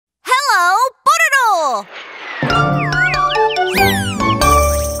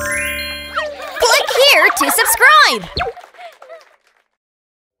to subscribe!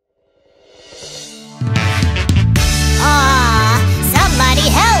 Somebody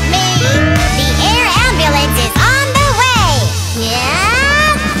help me! The air ambulance is on the way!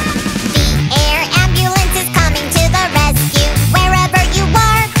 Yeah? The air ambulance is coming to the rescue. Wherever you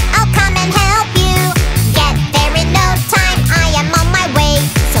are, I'll come and help you. Get there in no time, I am on my way.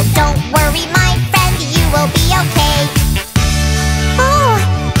 So don't worry, my friend, you will be okay. Oh,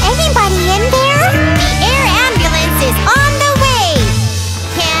 anybody in there? The air ambulance is on the way!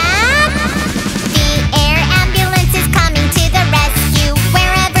 Yeah? The air ambulance is coming to the rescue.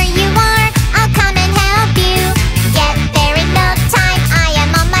 Wherever you are, I'll come and help you. Get there in no time, I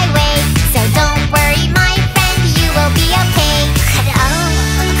am on my way. So don't worry, my friend, you will be okay. The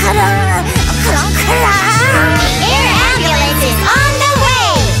air ambulance is on the way!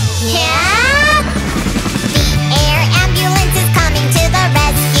 Yeah? The air ambulance is coming to the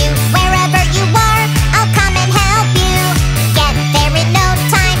rescue. Wherever you are, I'll come and help you. Get there in no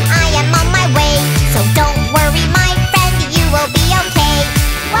time, I am on my way. So don't worry, my friend, you will be okay.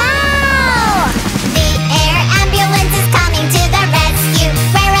 Wow! The air ambulance is coming to the rescue.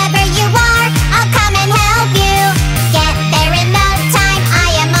 Wherever you are, I'll come and help you. Get there in no time, I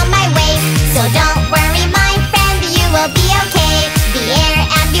am on my way. So don't worry, my friend, you will be okay. The air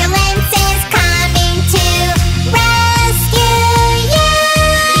ambulance is coming to rescue you.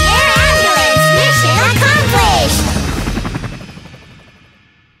 The air ambulance mission accomplished.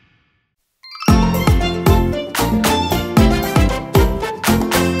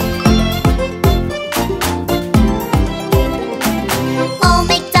 Old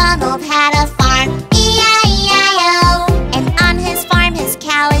MacDonald had a farm, E-I-E-I-O. And on his farm his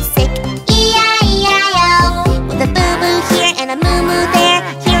cow is sick, E-I-E-I-O. With a boo-boo here and a moo-moo there,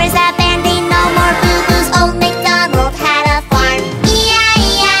 here is a band-aid, no more boo-boos. Old MacDonald had a farm,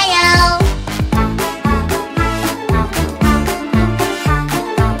 E-I-E-I-O.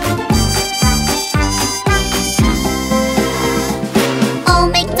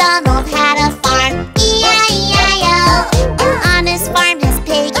 Old MacDonald had a farm, E-I-E-I-O. And on his farm his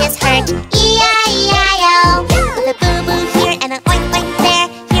pig is hurt, E-I-E-I-O. With a boo-boo here and an oink-oink there,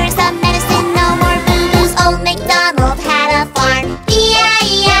 here's the medicine, no more boo-boos. Old MacDonald had a farm,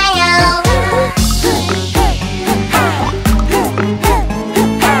 E-I-E-I-O.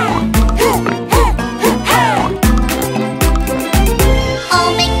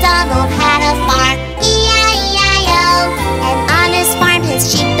 Old MacDonald had a farm, E-I-E-I-O. And on his farm his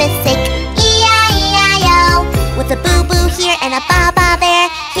sheep is sick, E-I-E-I-O. With a boo-boo here and a ba-ba there,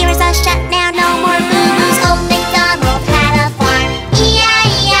 here is a shut now, no more boo-boos. Old MacDonald had a farm,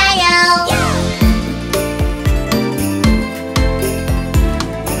 E-I-E-I-O.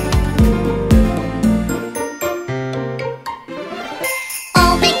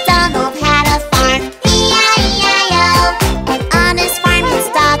 Old MacDonald had a farm, E-I-E-I-O. And on his farm his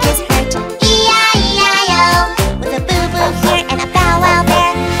dog is hurt, E-I-E-I-O. With a boo-boo here and a bow-wow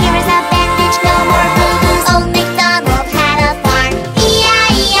there, here is a bandage, no more boo-boos. Old MacDonald had a farm,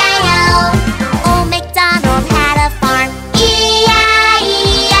 E-I-E-I-O. Old MacDonald had a farm, E-I-E-I-O.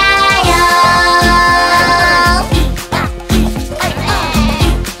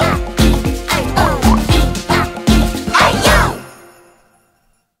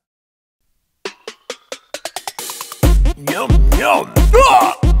 Yum, yum.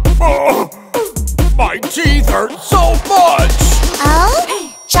 Ah! Oh, my teeth hurt so much. Oh,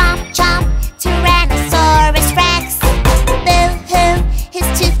 chomp chomp, Tyrannosaurus Rex. Boo-hoo, his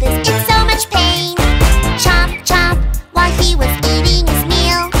tooth is in so much pain. Chomp chomp, while he was eating his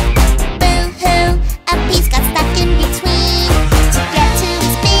meal. Boo-hoo, a piece got stuck in between. To get to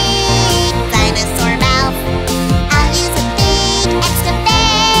his big dinosaur mouth, I'll use a big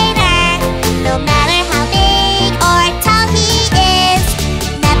excavator. No matter how big or tall he is,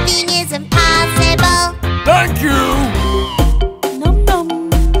 nothing is impossible. Thank you. Num num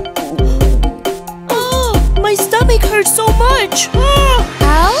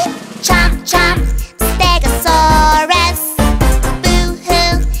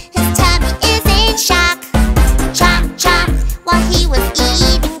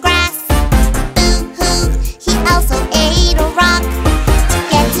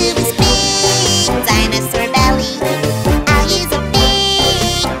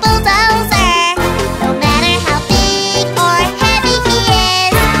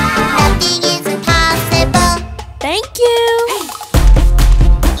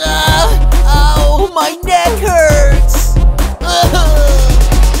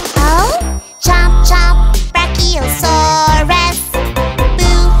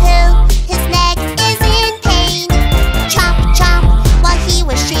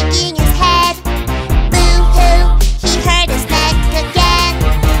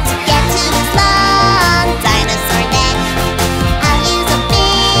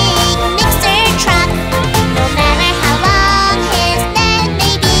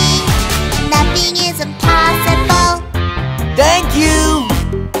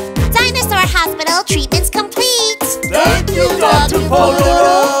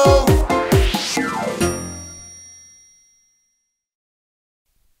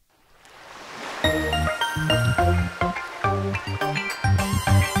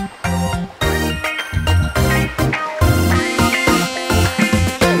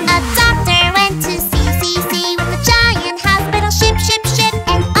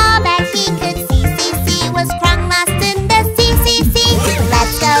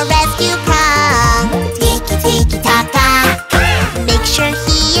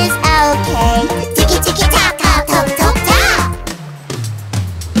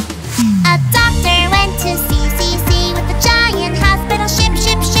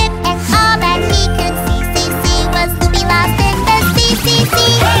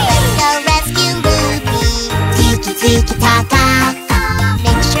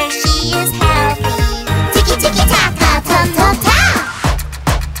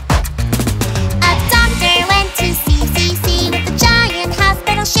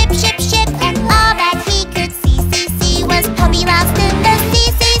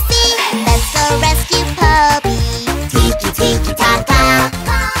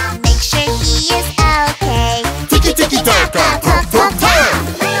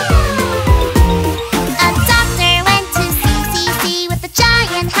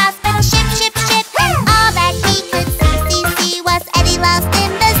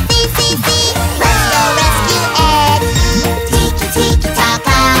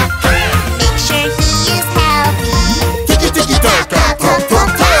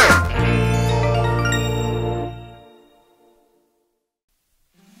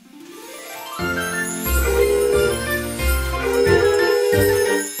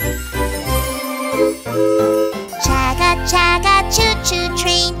chugga choo-choo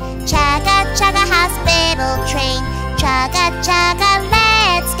train. Chugga chugga hospital train. Chugga chugga,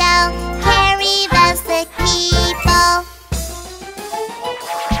 let's go. Carry the sick people.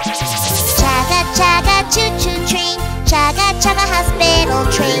 Chugga chugga choo-choo train. Chugga chugga hospital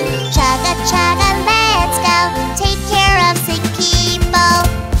train. Chugga chugga, let's go. Take care of sick people.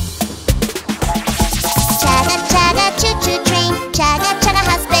 Chugga chugga choo-choo train. Chugga chugga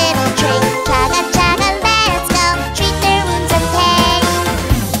hospital train. Chugga chugga, let's go. Treat their wounds and pain.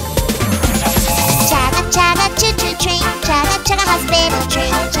 Chugga chugga choo-choo train. Chugga chugga hospital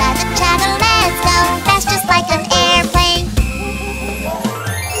train. Chugga chugga, let's go. That's just like an airplane.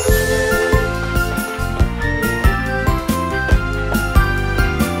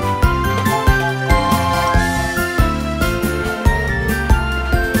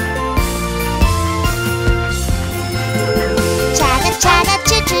 Chugga chugga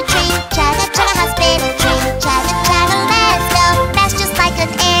choo-choo train. Chugga chugga hospital train. Chugga chugga, let's go. That's just like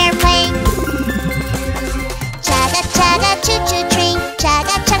an airplane. Chugga chugga choo-choo train.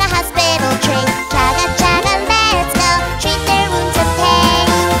 Chugga chugga hospital train. Chugga chugga, let's go. Treat their wounds and pain.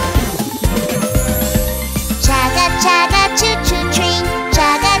 Chugga chugga choo-choo train.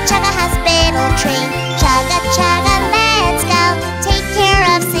 Chugga chugga hospital train. Chugga chugga, let's go. Take care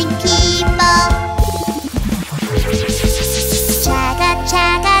of sick people. Chugga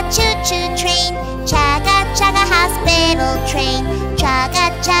chugga choo-choo train. Chugga chugga hospital train. Chugga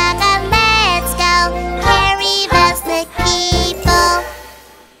chugga, let's go. Carry the sick people.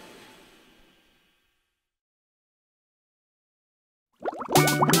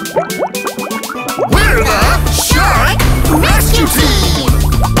 We're the Shark Rescue Team!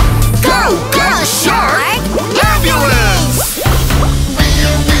 Go, go, Shark Ambulance!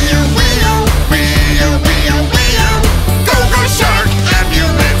 Wheel, wheel, wheel, wheel, wheel, wheel. Go, go, Shark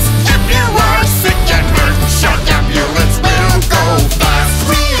Ambulance! If you are sick and hurt, Shark Ambulance will go fast.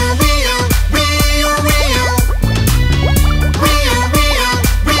 Wheel, wheel, wheel, wheel. Wheel, wheel,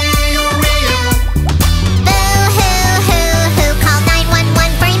 wheel, wheel. Boo-hoo-hoo-hoo, call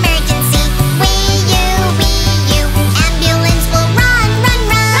 911 for emergency. Wee-you, ambulance will run, run,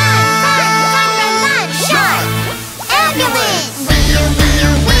 run. Run, Shark ambulance. Wheel,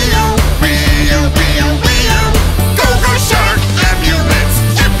 wheel, wheel, wheel, wheel, wheel. Go, go, Shark Ambulance!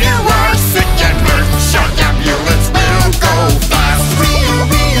 If you are sick and hurt, Shark Ambulance will go fast. Wheel,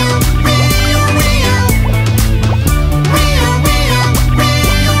 wheel, wheel, wheel. Wheel, wheel,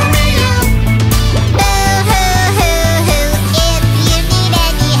 wheel, wheel. Boo-hoo-hoo-hoo, if you need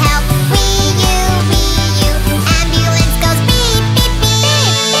any help. Wee-you, ambulance goes beep, beep,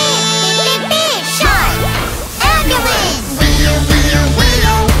 beep. Beep, beep, beep, Shark ambulance. Wheel, wheel,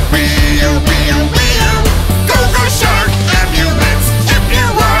 wheel, wheel, wheel, wheel. Go, go, Shark Ambulance! If you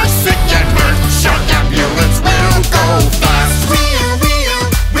are sick and hurt, Shark Ambulance will go fast. Wheel, wheel,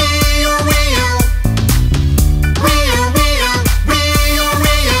 wheel, wheel. Wheel, wheel, wheel,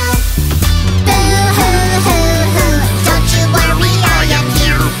 wheel. Boo-hoo-hoo-hoo, don't you worry, I am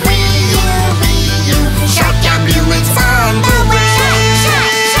here. Wee-you, Shark Ambulance on the way!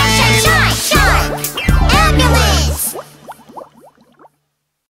 Shark ambulance.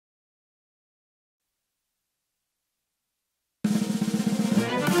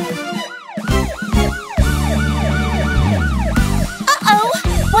 Uh-oh,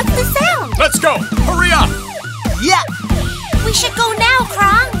 what's the sound? Let's go! Hurry up! Yeah! We should go now,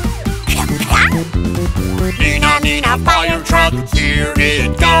 Crong. Nina, Nina, fire truck, here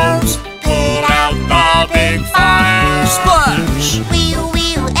it goes. Put out the big fire. Splash!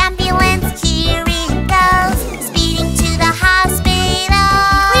 Wheel, ambulance, here it goes. Speeding to the hospital.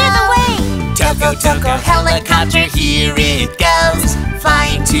 Clear the way. Toco, helicopter, here it goes.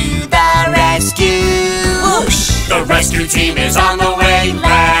 Flying to the rescue! Whoosh! The rescue team is on the way.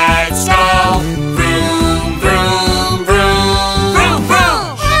 Let's go! Vroom, vroom, vroom. Vroom,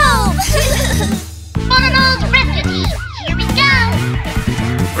 vroom. Help! Pororo's rescue team, here we go.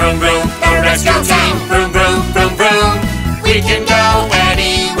 Vroom, vroom, the rescue team. Vroom, vroom, vroom, vroom. We can go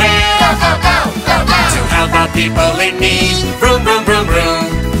anywhere. Go, go, go, go, go. To help out people in need. Vroom, vroom, vroom, vroom.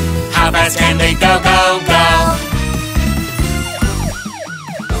 How fast can they go, go, go?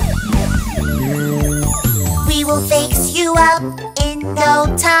 We will fix you up in no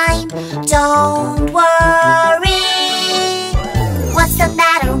time. Don't worry. What's the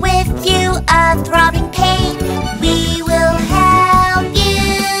matter with you? A throbbing pain? We will help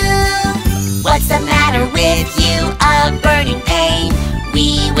you. What's the matter with you? A burning pain?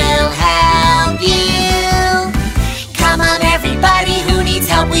 We will help you. Come on, everybody who needs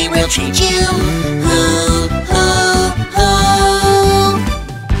help, we will treat you. Hoo, hoo, hoo.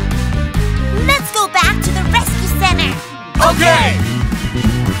 Let's go back to the rescue center.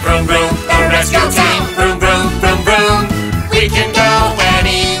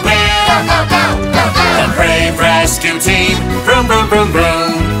 rescue team. Vroom, vroom, vroom,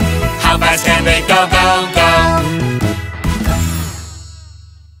 vroom. How fast can they go, go, go?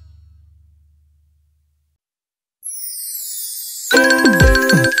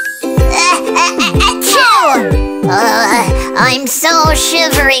 I'm so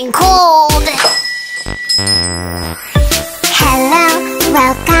shivering cold. Hello,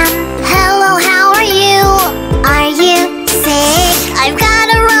 welcome. Hello, how are you? Are you sick? I've got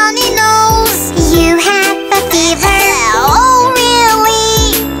a runny nose. You have a fever? Oh,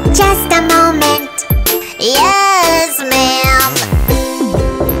 really? Just a moment. Yes, ma'am.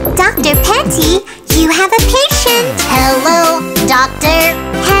 Dr. Petty, you have a patient. Hello, doctor.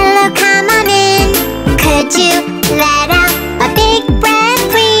 Hello, come on in. Could you let out a big breath,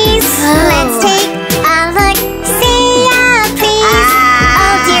 please? Let's take a look. See ya, please.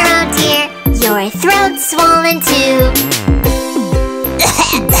 Oh dear, your throat's swollen too.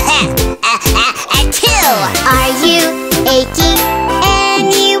 Are you aching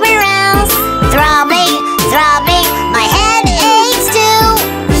anywhere else? Throbbing, throbbing, my head aches too.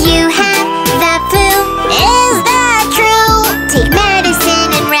 You have the flu, is that true? Take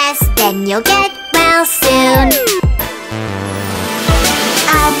medicine and rest, then you'll get well soon.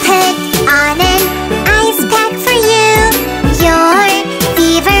 I'll put on an ice pack for you. Your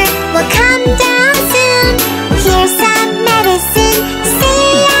fever will come down soon. Here's some medicine, see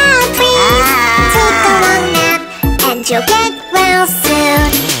ya please. Take a long nap and you'll get well soon.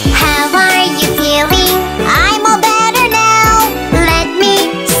 How are you feeling? I'm all better now. Let me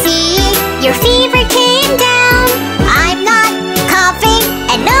see, your fever came down. I'm not coughing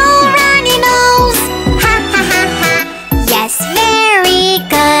and no runny nose. Ha ha ha ha, yes, very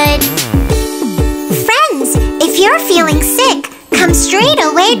good. Friends, if you're feeling sick, come straight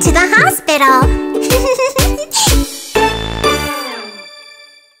away to the hospital.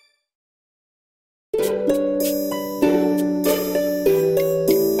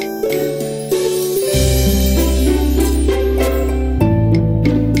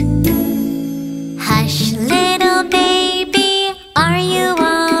 Hush, little baby, are you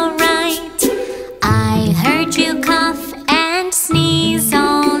all right? I heard you cough and sneeze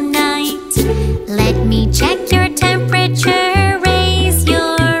all night. Let me check your temperature, raise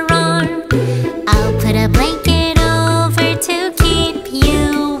your arm. I'll put a blanket over to keep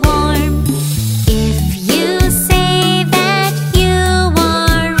you warm. If you say that you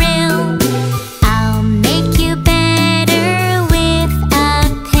are ill, I'll make you better with a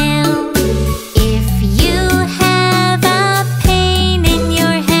pill. If you have a pain in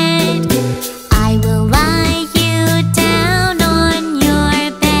your head, I will lie you down on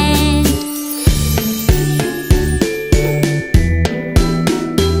your bed.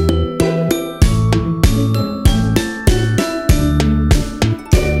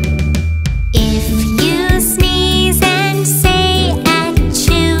 If you sneeze and say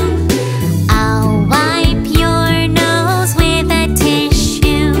achoo, I'll wipe your nose with a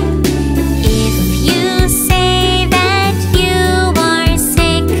tissue. If you say that you are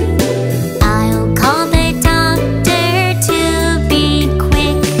sick, I'll call the doctor to be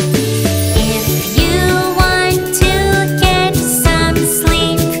quick. If you want to get some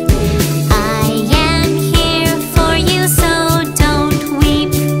sleep, I am here for you, so don't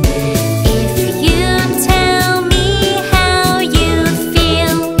weep. If you tell me how you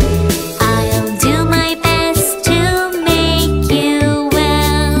feel, I'll do my best to make you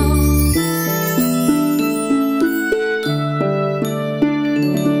well.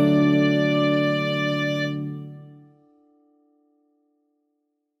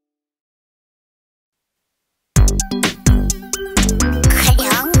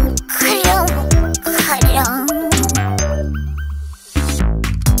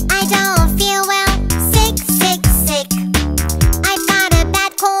 I don't feel well, sick, sick, sick. I've got a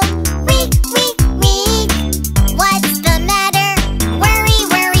bad cold, weak, weak, weak. What's the matter? Worry,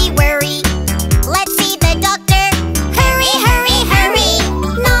 worry, worry. Let's see the doctor. Hurry, hurry, hurry.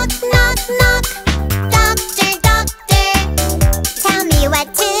 Knock, knock, knock. Doctor, doctor, tell me what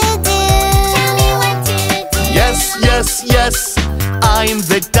to do. Tell me what to do. Yes, yes, yes, I'm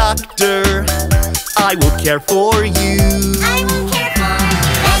the doctor. I will care for you. I will care for you.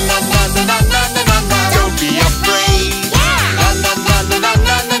 Don't be afraid.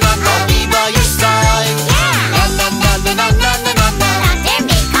 I'll be by your side. Doctor,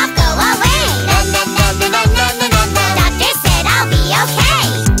 make cough go away. Doctor said I'll be okay.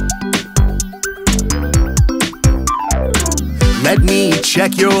 Let me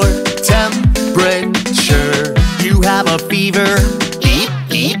check your temperature. You have a fever. Beep,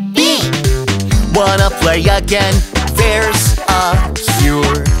 beep, beep. Wanna play again? There's a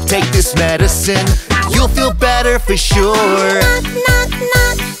cure. Take this medicine, you'll feel better for sure. Knock, knock,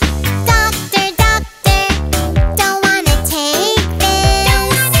 knock. Doctor, doctor, don't wanna take this.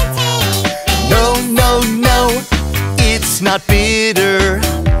 No, no, no, it's not bitter.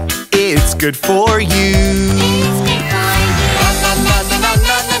 It's good for you.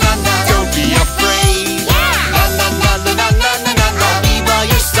 Don't be afraid. I'll be by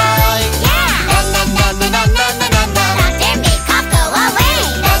your side. Doctor, make cough go away.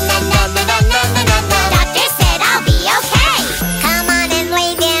 Doctor said I'll be okay. Come on and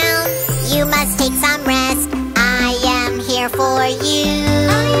lay down. You must take some rest. I am here for you.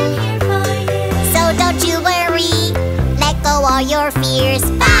 So don't you worry. Let go all your fears.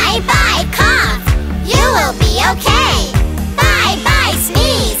 Bye bye cough. Yeah!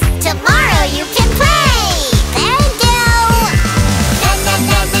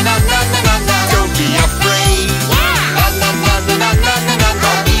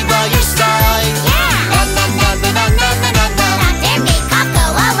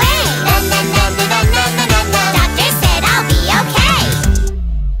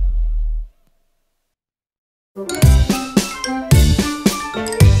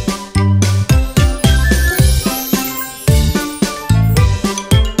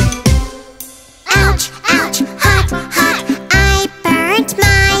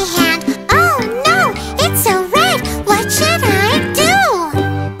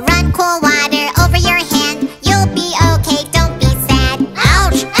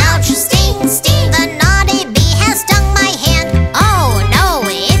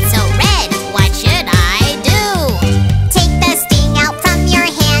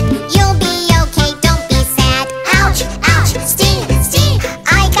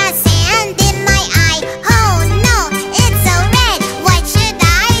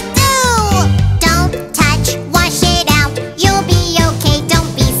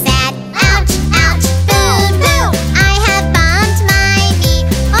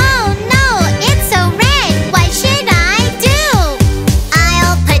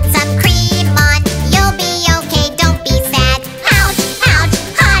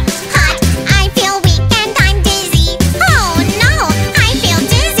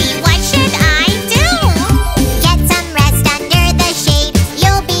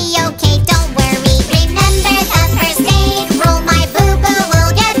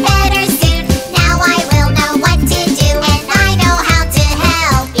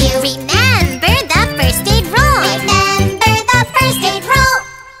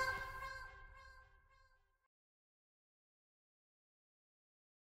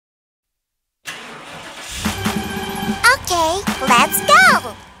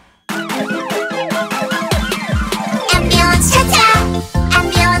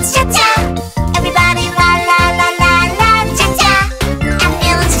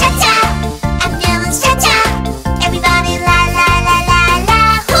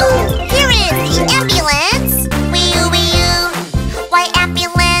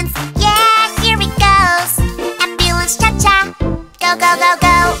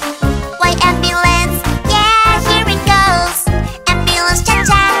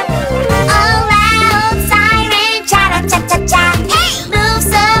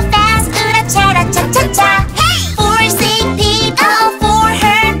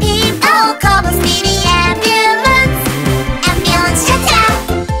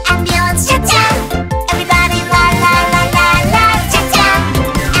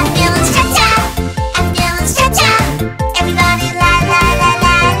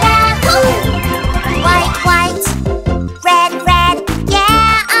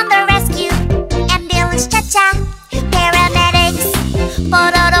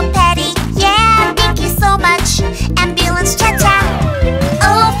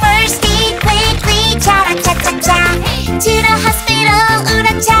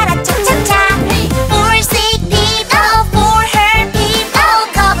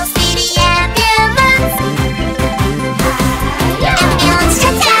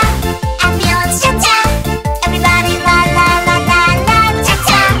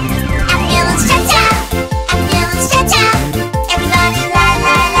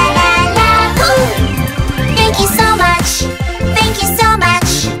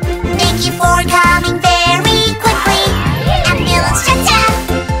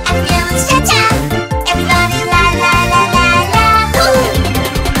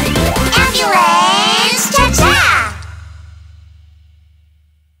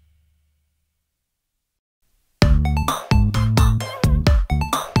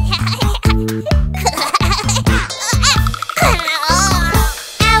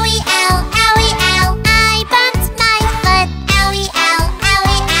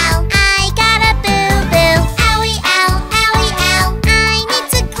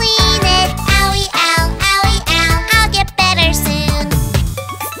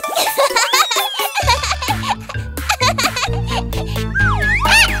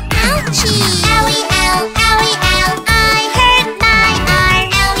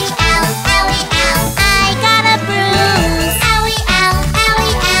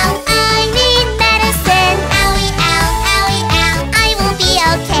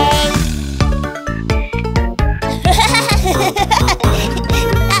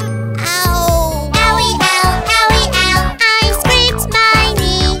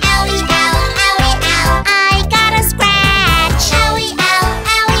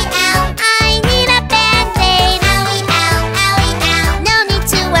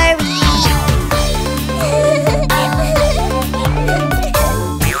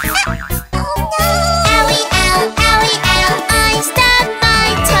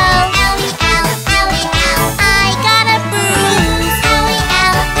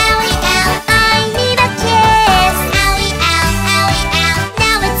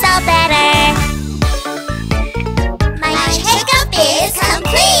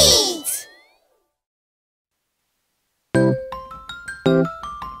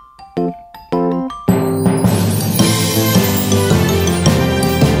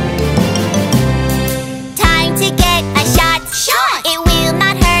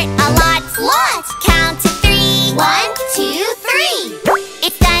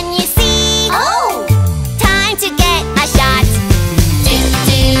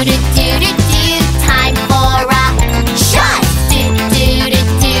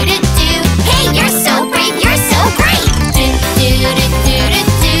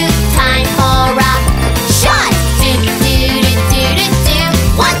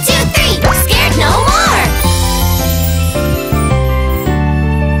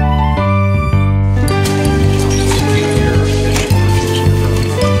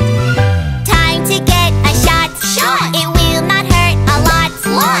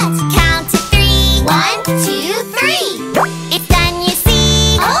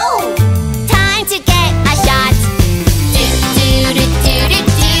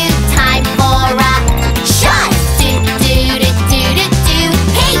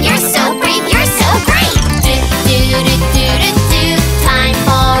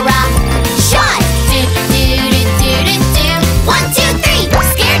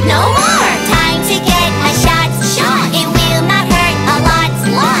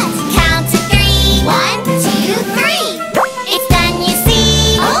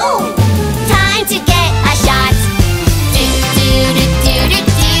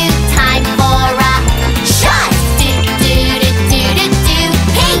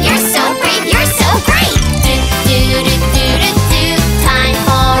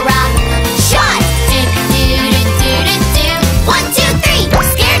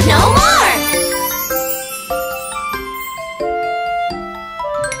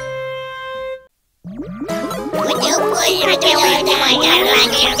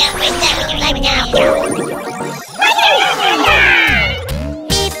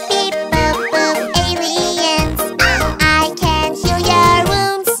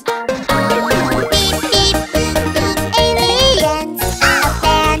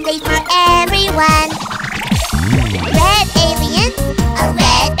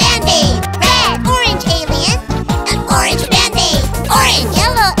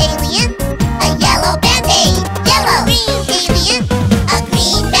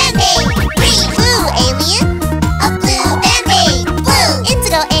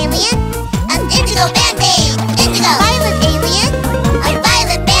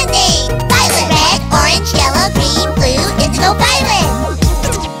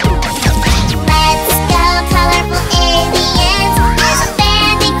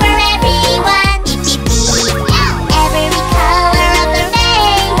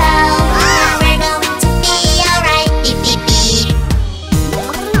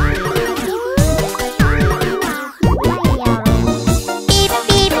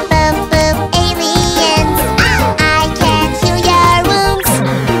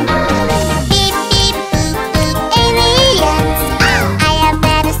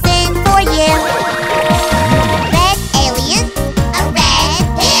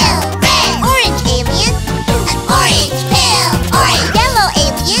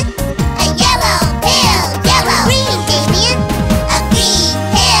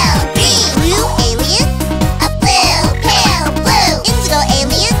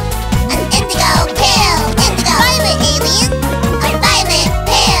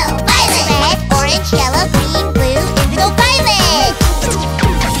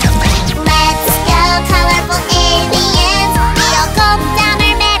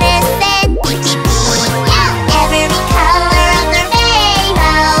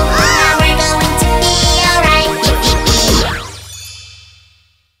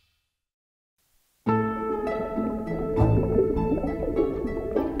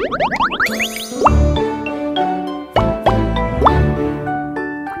 One,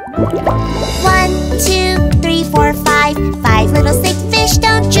 two, three, four, five. Five little sick fish,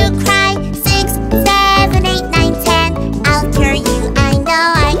 don't you cry. 6, 7, 8, 9, 10. I'll cure you, I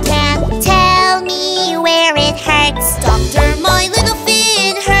know I can. Tell me where it hurts. Doctor, my little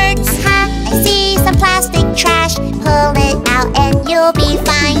fin hurts. Ha, I see some plastic trash. Pull it out and you'll be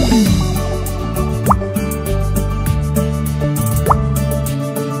fine.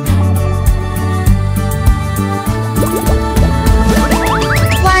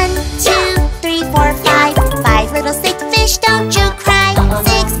 One, two, three, four, five. Five little sick fish, don't you cry.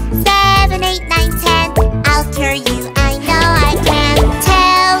 6, 7, 8, 9, 10. I'll cure you, I know I can.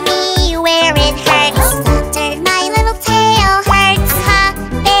 Tell me where it hurts. Doctor, my little tail hurts. Ha,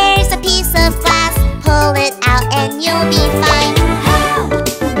 there's a piece of glass. Pull it out and you'll be fine.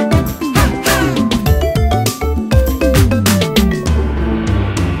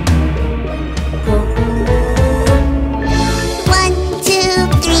 One, two,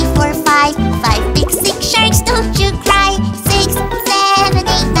 three, four, five. Five big sick sharks, don't you cry. 6, 7,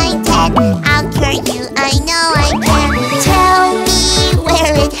 8, 9, 10. I'll cure you, I know I can. Tell me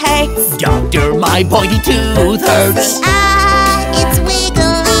where it hurts. Doctor, my pointy tooth hurts. Ah, it's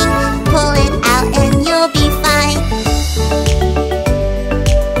wiggling. Pull it out and you'll be fine.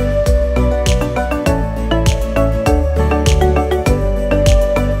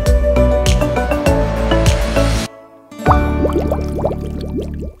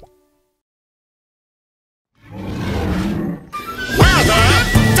 We're the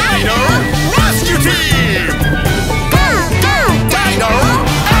Dino Rescue Team! Go, go, Dino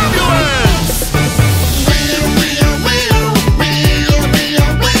Ambulance! Wheel, wheel, wheel,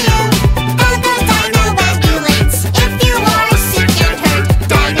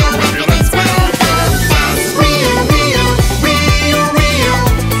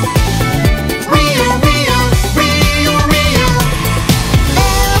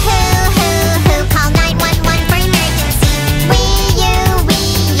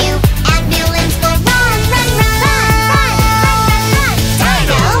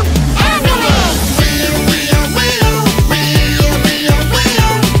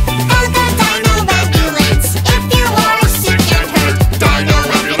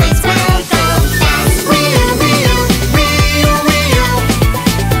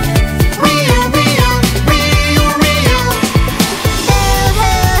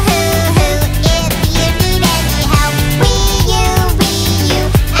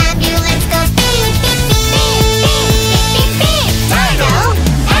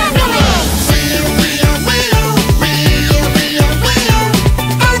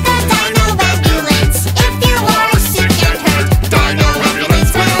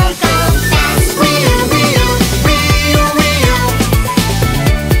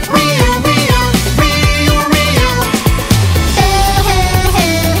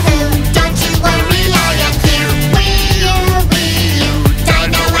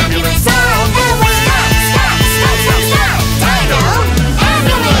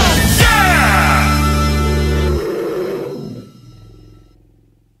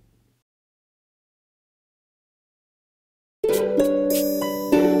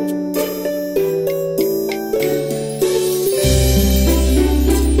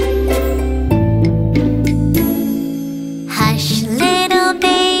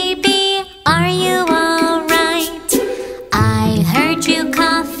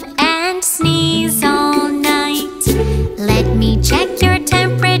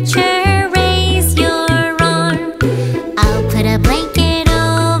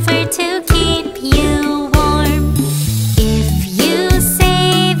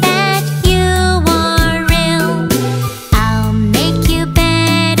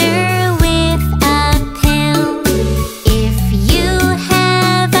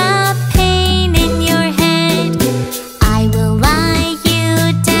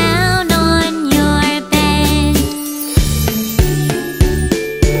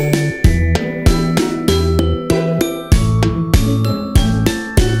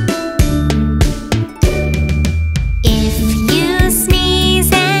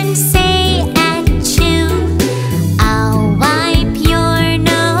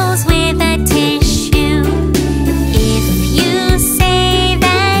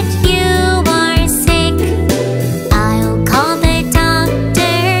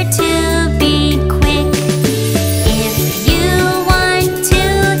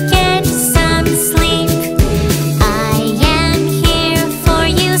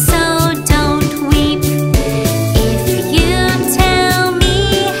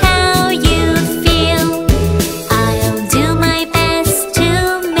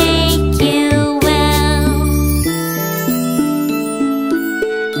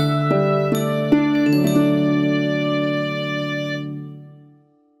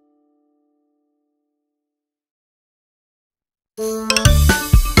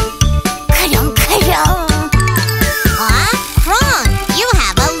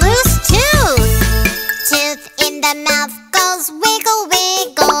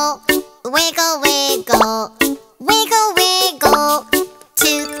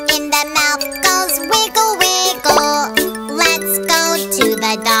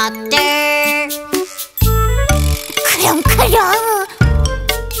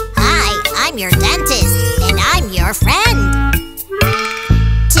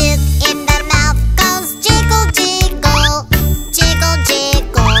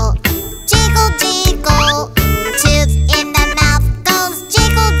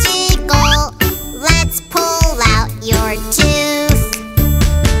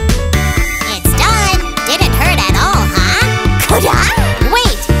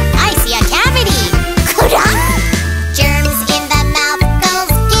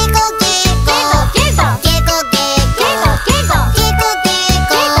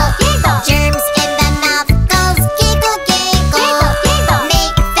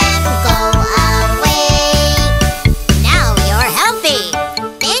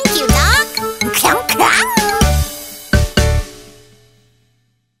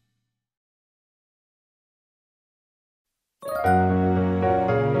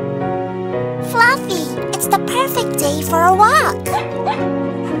 It's the perfect day for a walk.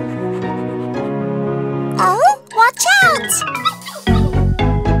 Oh, watch out!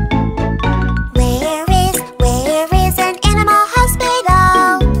 Where is an animal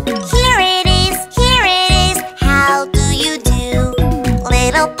hospital? Here it is, how do you do?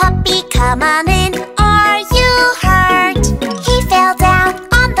 Little puppy, come on in, are you hurt? He fell down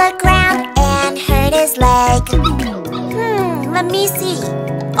on the ground and hurt his leg. Let me see.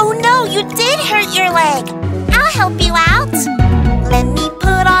 Oh no, you did hurt your leg. I'll help you out. Let me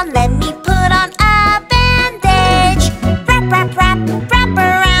put on a bandage. Wrap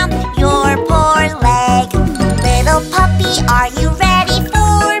around your poor leg. Little puppy, are you ready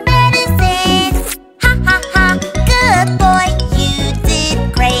for medicine? Ha ha ha, good boy, you did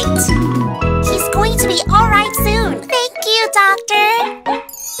great. He's going to be all right soon. Thank you, doctor.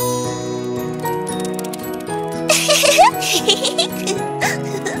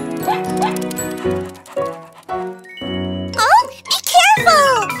 Oh, be careful!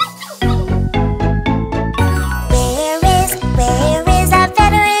 Where is a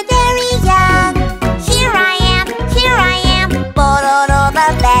veterinarian? Here I am, Pororo the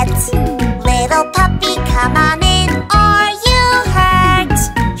vet. Little puppy, come on in, are you hurt?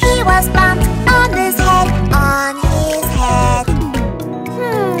 He was bumped on his head,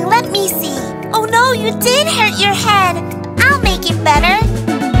 let me see. Oh no, you did hurt your head. I'll make it better.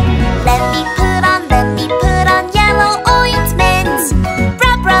 Let me put on yellow ointment.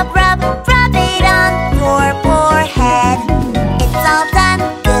 Rub it on your poor head. It's all done,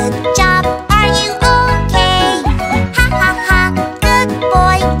 good job, are you okay? Ha ha ha, good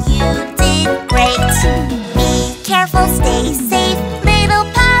boy, you did great. Be careful, stay safe, little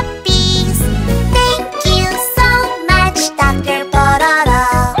puppies. Thank you so much, Dr. Pororo.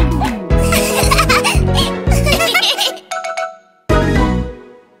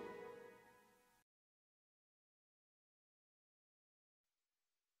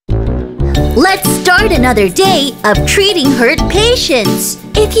 Let's start another day of treating hurt patients.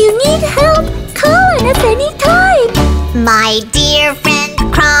 If you need help, call us any time. My dear friend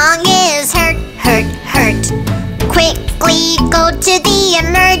Crong is hurt. Quickly go to the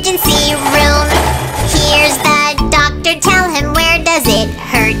emergency room. Here's the doctor, tell him where does it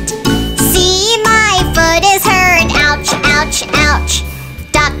hurt. See, my foot is hurt, ouch.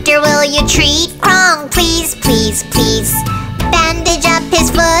 Doctor, will you treat Crong, please? Bandage up his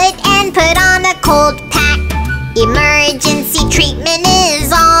foot and put on a cold pack. Emergency treatment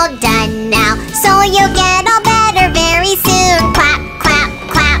is all done now, so you'll get all better very soon. Clap.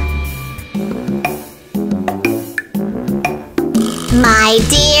 My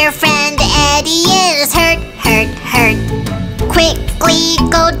dear friend Eddie is hurt. Quickly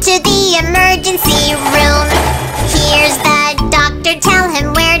go to the emergency room. Here's the doctor, tell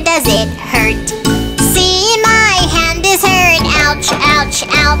him where does it hurt. See, my hand is hurt, ouch.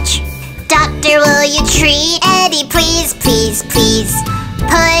 Doctor, will you treat Eddie, please?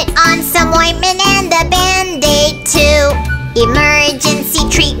 Put on some ointment and a Band-Aid too. Emergency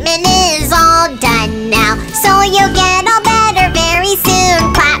treatment is all done now, so you'll get all better very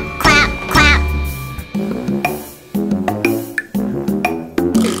soon. Clap.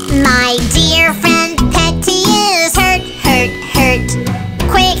 My dear friend Petty is hurt.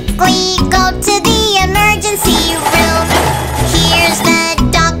 Quickly go to the emergency room. Here's the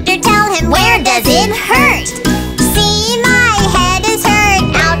doctor, tell him where does it hurt. See, my head is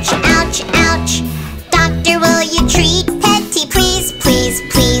hurt, ouch. Doctor, will you treat Petty, please?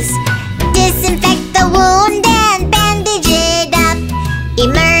 Disinfect the wound and bandage it up.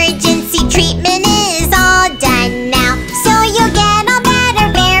 Emergency treatment is all done now, so you'll get all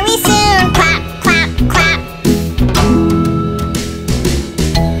better very soon. Clap.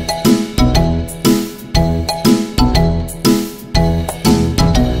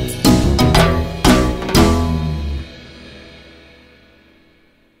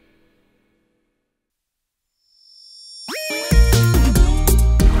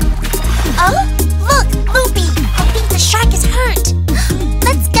 Oh, look, Loopy! I think the shark is hurt.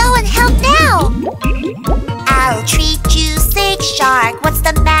 Let's go and help now. I'll treat you, sick shark. What's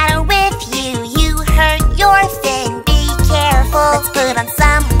the matter with you? You hurt your fin. Be careful. Let's put on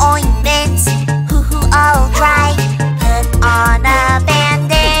some ointment. Hoo-hoo, all dry. Put on a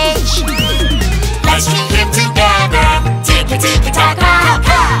bandage. Let's treat him together.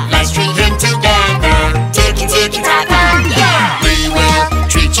 Ticky-ticky-tack-ha. Let's treat him together. Ticky-ticky-tack-ha. Yeah! We will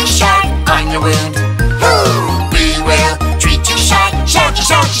treat you, shark, on your wound. We will treat you, shark.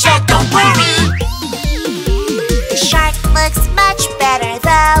 Don't worry. The shark looks much better.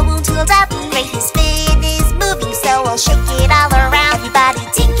 The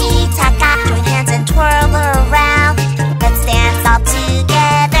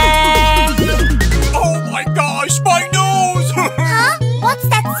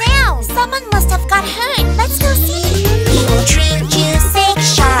Crong must have got hurt. Let's go see. You true sick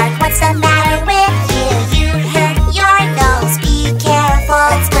shark, what's the matter with you? You hurt your nose, be careful.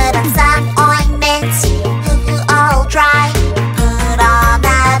 Let's put on some ointment. All dry. Put on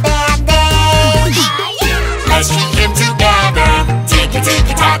a bandage. Let's treat him together. Tiki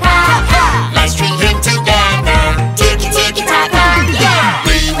tiki taka. Let's treat him together. Tiki tiki taka. Yeah.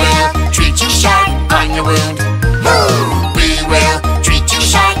 We will treat you sharp on your wound. We will treat you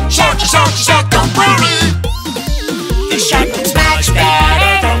sharp, sharp, sharp, sharp. Don't worry. The shark looks much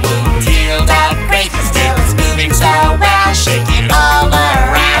better. The wound healed up great, but still it's moving so well. Shake it all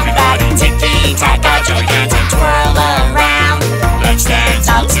around. Everybody tiki taka. Join hands and twirl around. Let's dance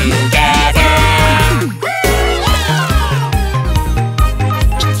all together.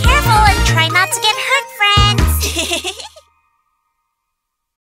 Be careful and try not to get hurt, friends.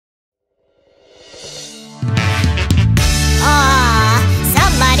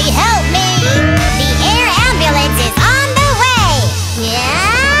 Somebody help me!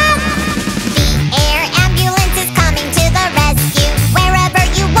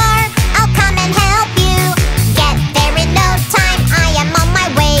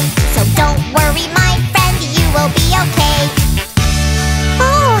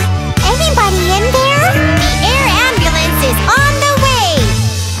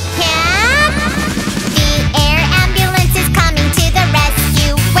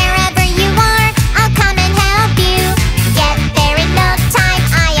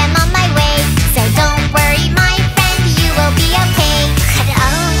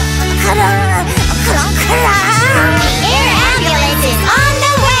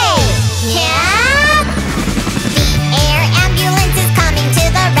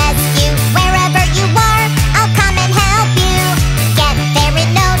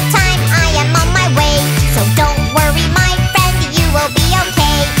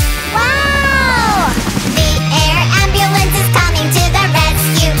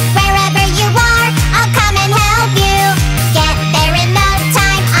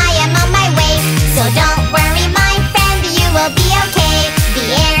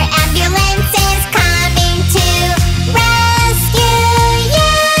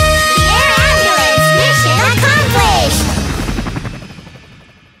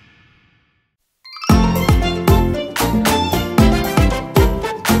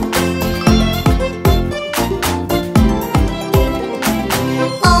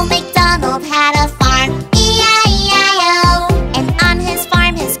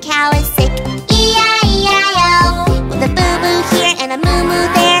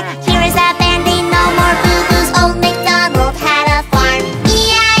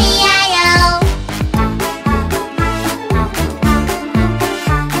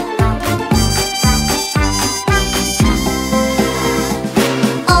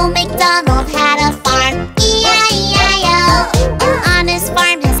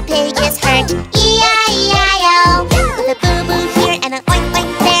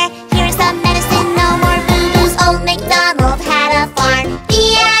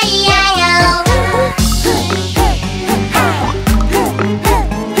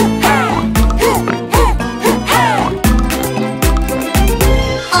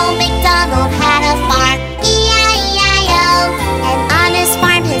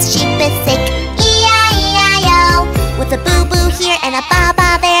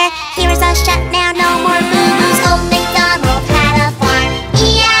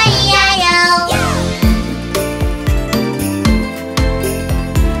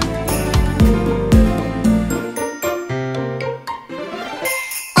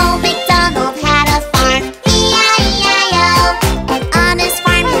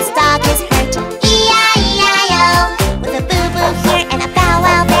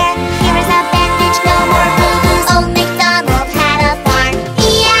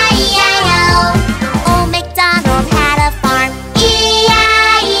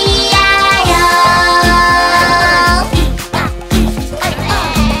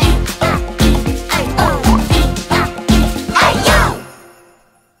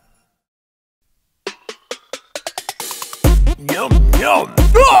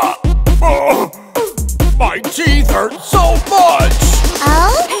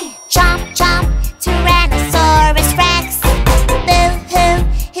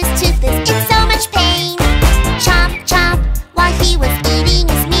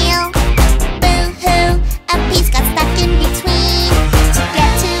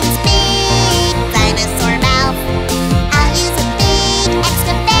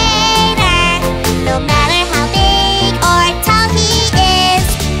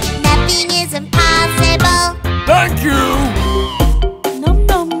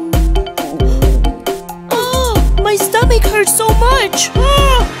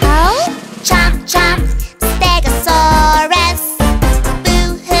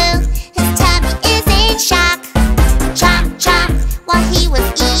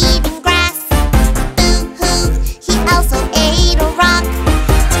 eating grass. Boo-hoo, he also ate a rock.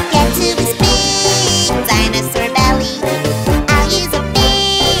 To get to his big dinosaur belly, I'll use a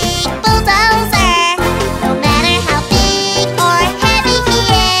big bulldozer. No matter how big or heavy he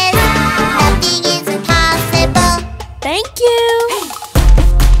is, nothing is impossible. Thank you.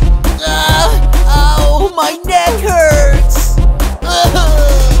 Oh, my neck hurts.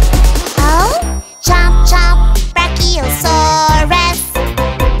 Oh, chomp chomp, Brachiosaurus.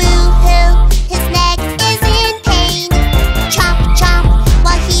 Boo-hoo, his neck is in pain. Chomp chomp,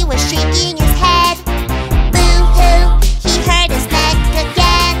 while he was shaking his head. Boo-hoo, he hurt his neck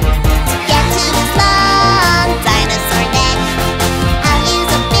again. To get to his long dinosaur neck, I'll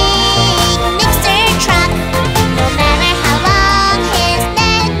use a big mixer truck. No matter how long his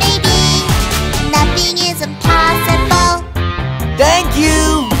neck may be, nothing is impossible. Thank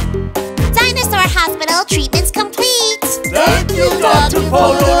you. Dinosaur Hospital treatment's complete. Thank you, Dr.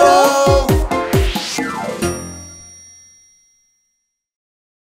 Pororo.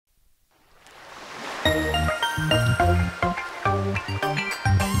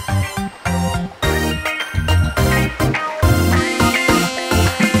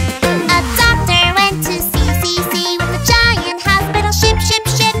 A doctor went to CCC with a giant hospital ship.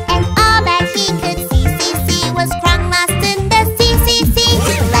 And all that he could see was Crong lost in the CCC.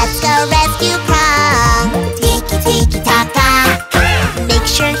 Let's go rescue Crong. Tiki tiki taka. Make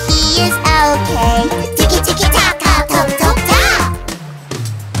sure he is okay. Tiki tiki taka, top top top.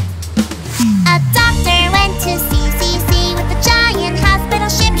 A doctor went to CCC with a giant hospital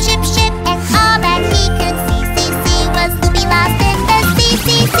ship. And all that he could see was Loopy lost in the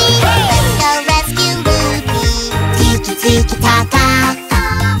CCC. Let's go rescue Loopy. Tiki tiki taka.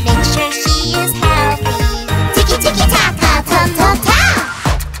 Make sure she is healthy. Tiki tiki taka, top top top.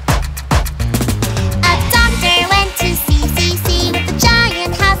 A doctor went to CCC with a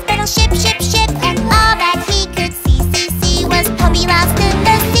giant hospital ship. And all that he could see was Poppy lost in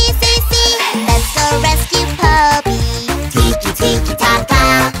the CCC. Let's go rescue Poppy. Tiki tiki taka.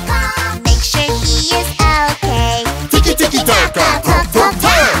 Make sure he is okay. Tiki tiki taka, top top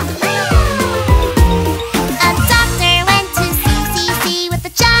top. A doctor went to CCC with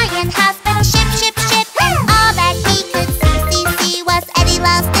a giant hospital ship. And all that he could see was Eddie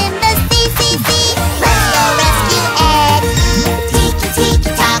lost in the CCC. Let's go rescue Eddie. Tiki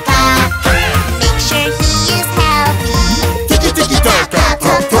tiki taka. Make sure he is healthy. Tiki tiki taka,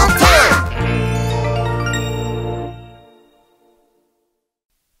 top top top.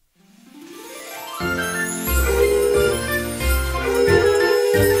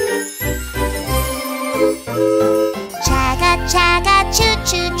 Chugga chugga choo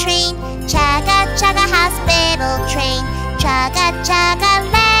choo train. Chugga chugga hospital train. Chugga chugga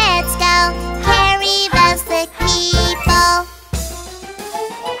let's go. Carry the sick people.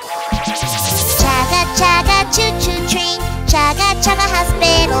 Chugga chugga choo choo train. Chugga chugga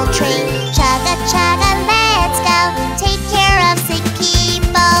hospital train. Chugga chugga let's go. Take care of sick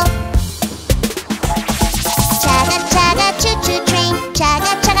people. Chugga chugga choo choo train.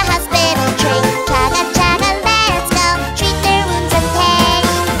 Chugga chugga hospital train. Chugga chugga let's go. Treat their wounds and pain.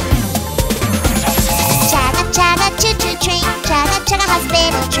 Chugga chugga choo choo train. Chugga chugga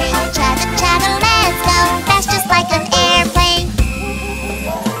hospital train. Chugga chugga let's go. That's just like an airplane.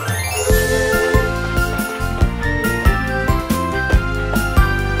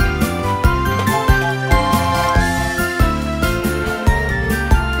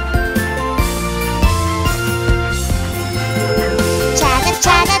 Chugga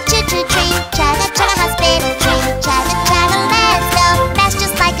chugga choo choo train. Chugga chugga hospital train. Chugga chugga let's go. That's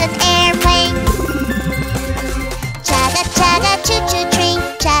just like an airplane. Chugga chugga choo choo train.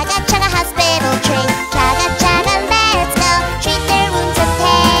 Chugga chugga hospital train. Chugga chugga let's go. Treat their wounds and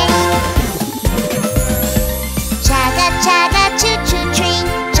pain. Chugga chugga choo choo train.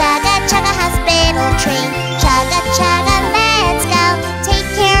 Chugga chugga hospital train. Chugga chugga let's go. Take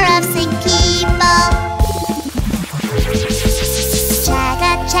care of sick people.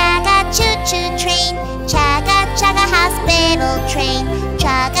 Chugga chugga choo choo train. Chugga chugga hospital train.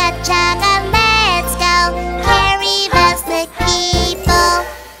 Chugga chugga let's go. Carry the sick people.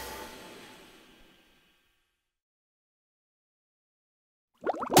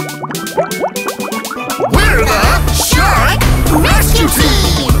 We're the Shark Rescue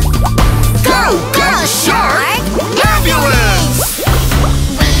Team. Go, go, Shark Ambulance!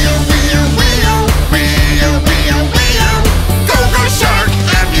 Wheel, wheel, wheel, wheel, wheel, wheel. Go, go, Shark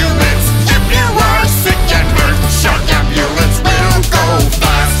Ambulance. If you are sick and hurt, Shark Ambulance will go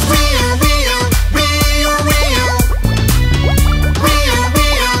fast. Wheel, wheel, wheel, wheel. Wheel,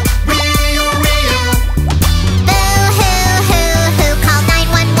 wheel, wheel, wheel. Boo hoo hoo hoo. Call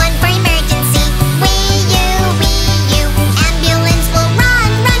 911.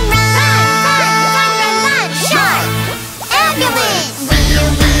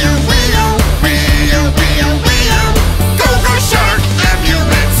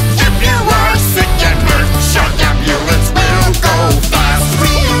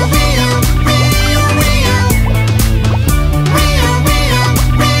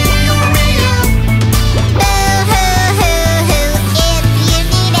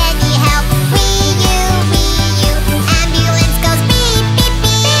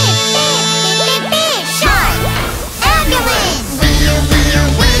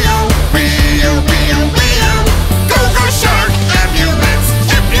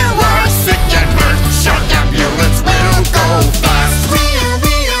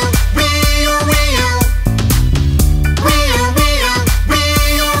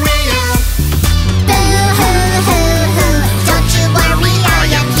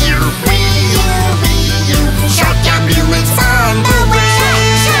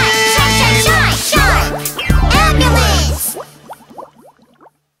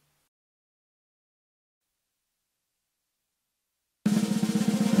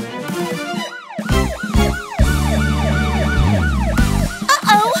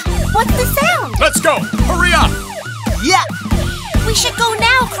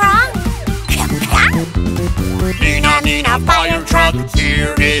 fire truck,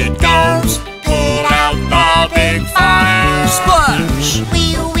 here it goes. Put out the big fire. Splash!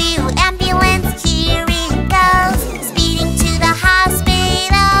 Wheel, wheel, ambulance, here it goes. Speeding to the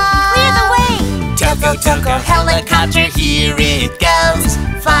hospital. Clear the way. Toco, toco, helicopter, here it goes.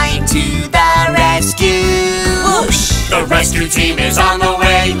 Flying to the rescue. Whoosh! The rescue team is on the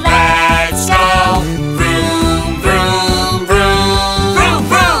way. Let's go. Vroom, vroom, vroom. Vroom,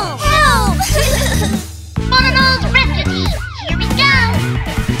 vroom. Help! Pororo's rescue team, here we go.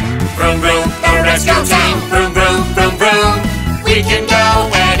 Vroom, vroom, the rescue team. Vroom, vroom, vroom, vroom. We can go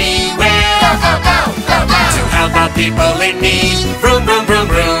anywhere. Go, go, go, go, go. To help out people in need. Vroom, vroom, vroom,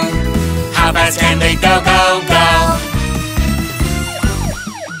 vroom. How fast can they go, go, go?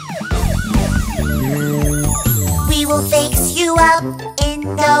 We will fix you up in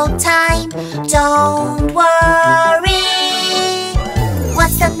no time. Don't worry.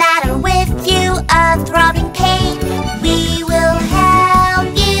 What's the matter with you? A throbbing pain? We will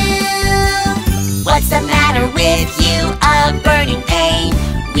help you. What's the matter with you? A burning pain?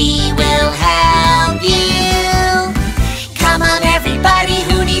 We will help you. Come on, everybody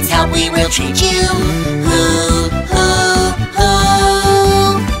who needs help, we will treat you. Who?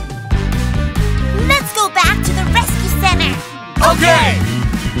 Let's go back to the rescue center. Okay!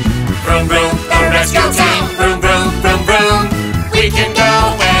 Vroom, vroom, the rescue team. Vroom, vroom, vroom, vroom. We can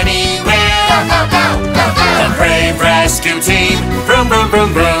go anywhere. Go, go, go, go, go. The brave rescue team. Vroom, vroom, vroom,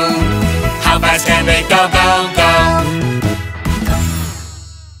 vroom. How fast can they go, go, go?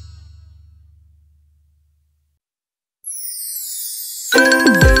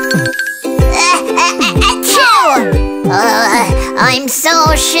 I'm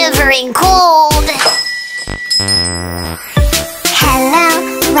so shivering cold. Hello,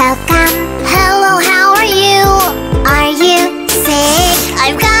 welcome. Hello, how are you? Are you sick?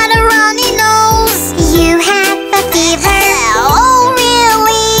 I've got a runny nose. You have a fever? Oh,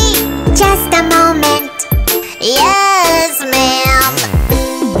 really? Just a moment. Yes, ma'am.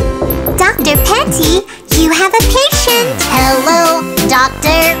 Dr. Petty, you have a patient. Hello,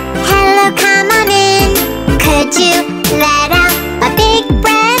 doctor. Hello, come on in. Could you let out a big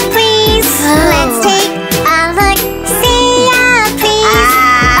breath, please? Let's take a look. See ya, please.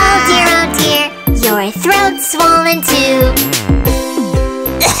 Oh dear, your throat's swollen too.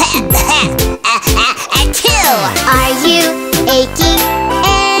 Are you aching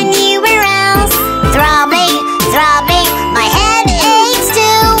anywhere else? Throbbing, throbbing, my head aches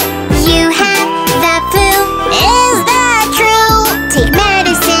too. You have the flu, is that true? Take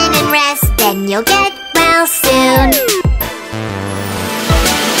medicine and rest, then you'll get well soon.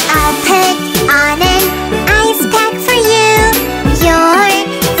 I'll put on an ice pack for you. Your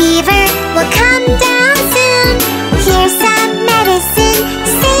fever will come down soon. Here's some medicine,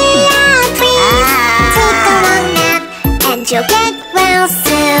 say yeah, please. Take a long nap and you'll get well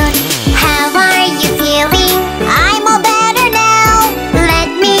soon. How are you feeling? I'm all better now. Let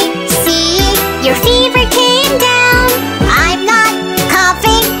me see, your fever came down. I'm not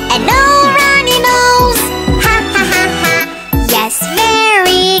coughing and no runny nose. Ha ha ha ha, yes,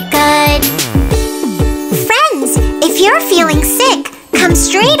 very good. Friends, if you're feeling sick, come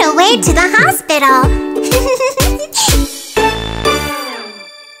straight away to the hospital.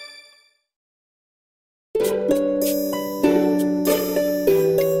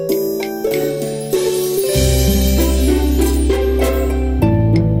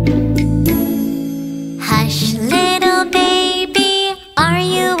 Hush, little baby, are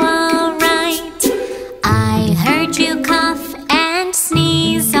you alright? I heard you cough and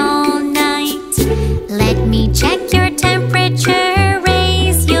sneeze all night. Let me check your temperature,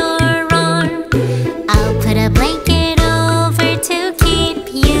 raise your arm.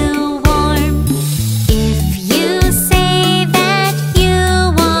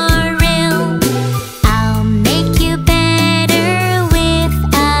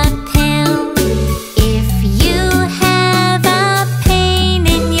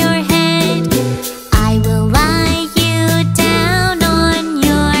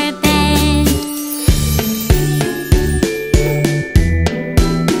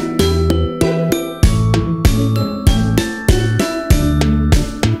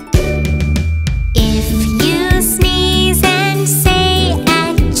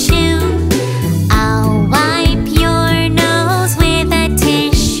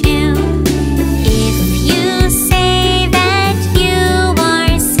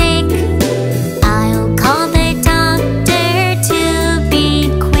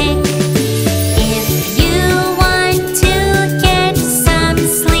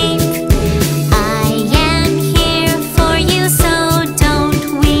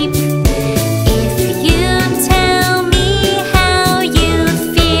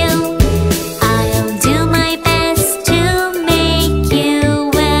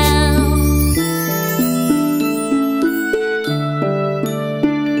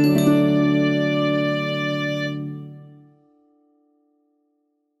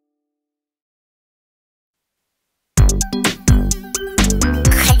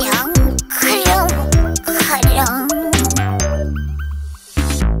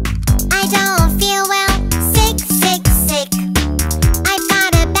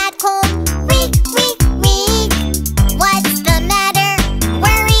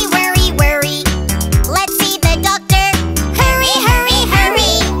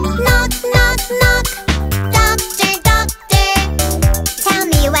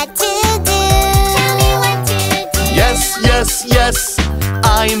 what to do. Tell me what to do. Yes, yes, yes,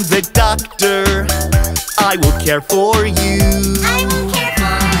 I'm the doctor. I will care for you. I will care for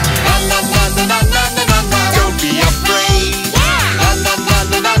you. Don't be afraid.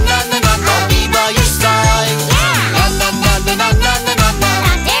 I'll be by your side.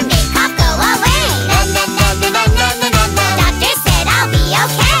 Doctor, make cough go away. Doctor said I'll be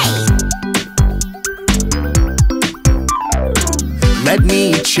okay. Let me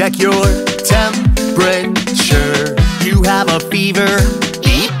check your temperature. You have a fever.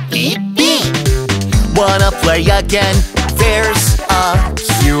 Beep, beep, beep. Wanna play again? There's a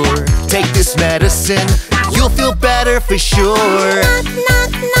cure. Take this medicine, you'll feel better for sure. Knock,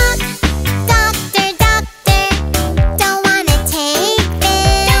 knock, knock. Doctor, doctor, don't wanna take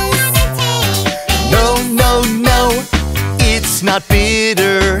this. No, no, no, it's not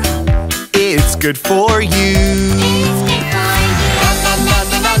bitter. It's good for you. It's good for you.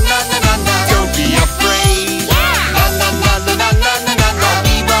 Don't be afraid. I'll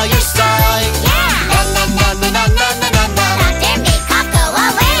be by your side. Doctor, make cough go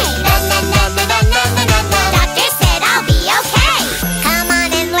away. Doctor said I'll be okay. Come on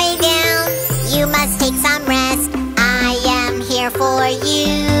and lay down. You must take some rest. I am here for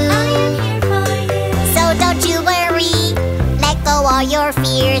you. So don't you worry. Let go all your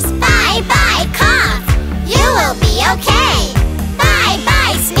fears. Bye bye cough. You will be okay. Bye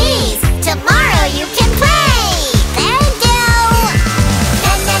bye sneeze. Tomorrow you can play. Thank you.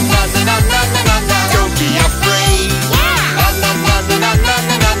 Don't be afraid.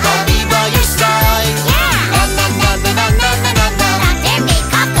 I'll be by your side. Doctor, make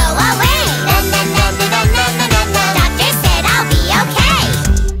cough go away. Doctor said I'll be okay.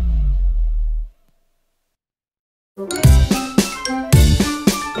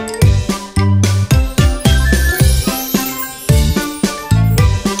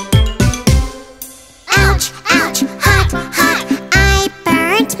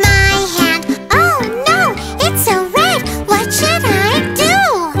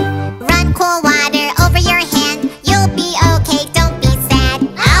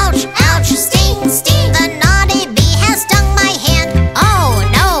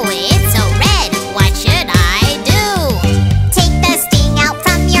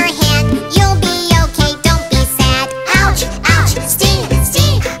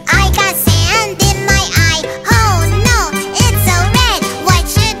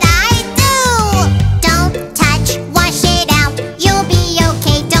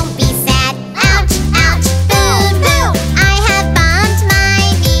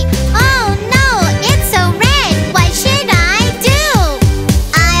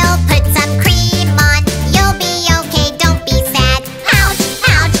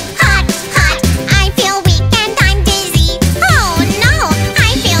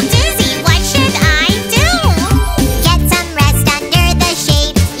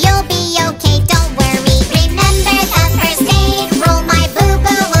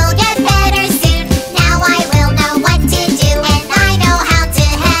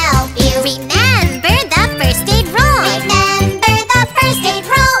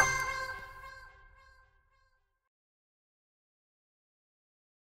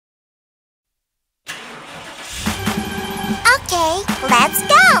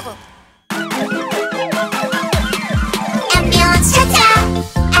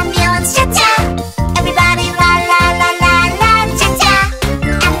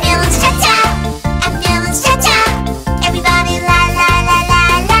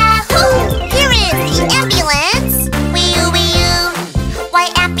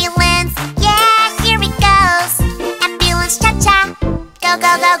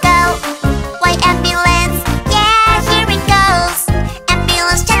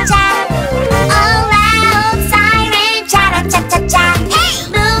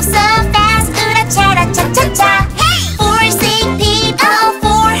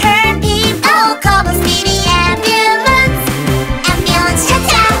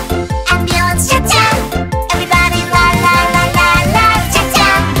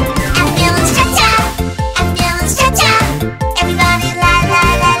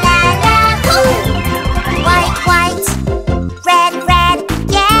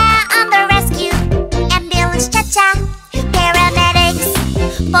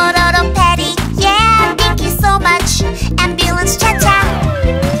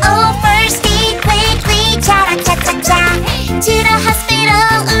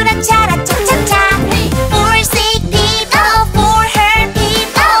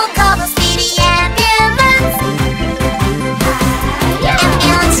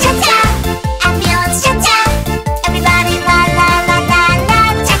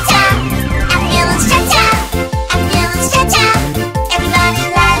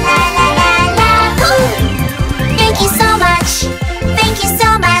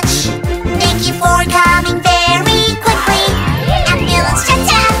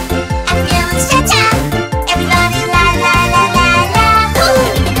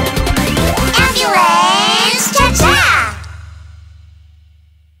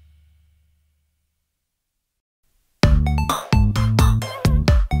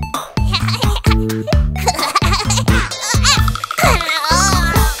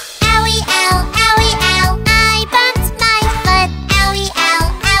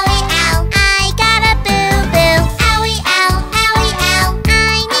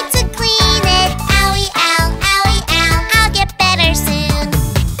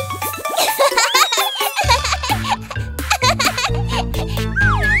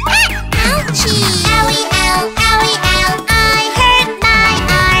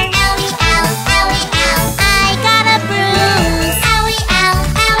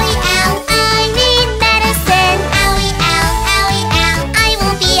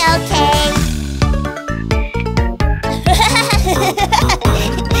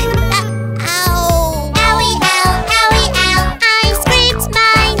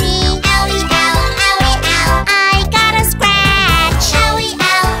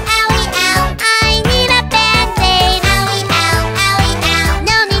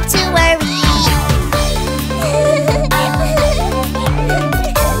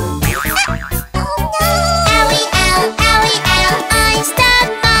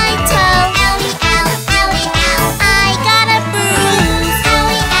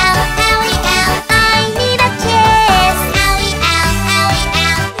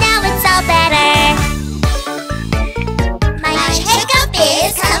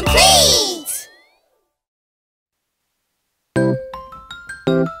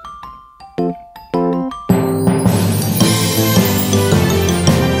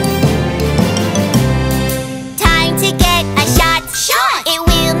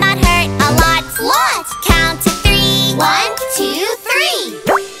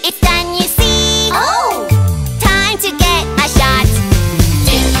 It's done, you see. Oh! Time to get a shot.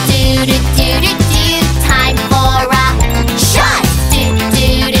 Do do do do do do. Time for a shot. Do do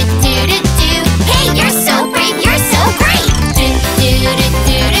do do do do. Hey, you're so brave, you're so great. Do do do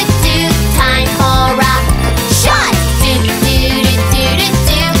do do do. Time for a shot. Do do do do do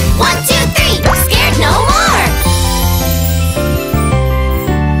do. 1, 2, 3. Scared no more.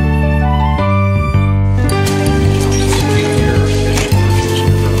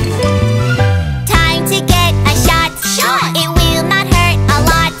 Time to get a shot. Shot. It will not hurt a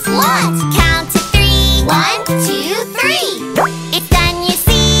lot. Lot. Count to 3. 1, 2, 3. It's done, you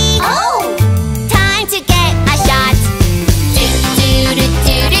see. Oh. Time to get a shot. Do do do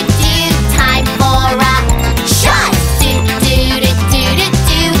do do do. Time for a shot. Do do do do do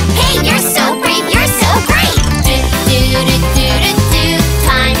do. Hey, you're so brave, you're so great. Do do do do do do.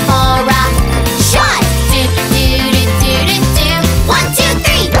 Time for a shot. Do do do do do do. 1, 2,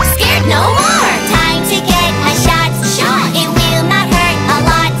 3. Scared no more. Time to get a shot. Shot. It will not hurt a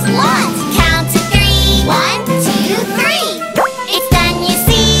lot. Lot. Count to 3. 1, 2, 3. It's done, you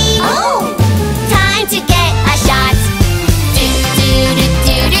see. Oh. Time to get a shot. Do do do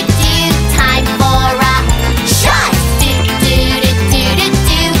do do do. Time for a shot. Do do do do do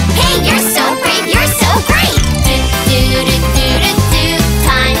do. Hey, you're so brave, you're so great. Do do do do do do.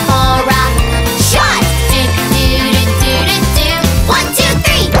 Time for a shot. Do do do do do do. 1, 2,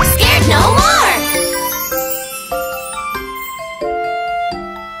 3. Scared no more.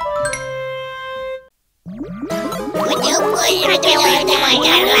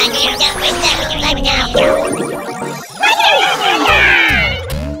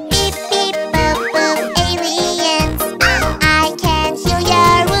 Beep, beep, boop, boop, aliens. I can heal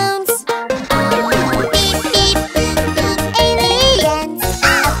your wounds. Beep, beep, boop, boop, aliens.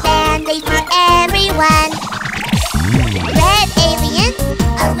 A band-aid for everyone. Red alien,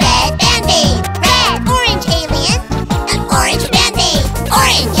 a red band-aid. Red. Orange alien, an orange band-aid.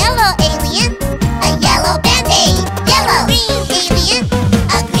 Orange. Yellow alien, a yellow band-aid. Yellow. Green alien,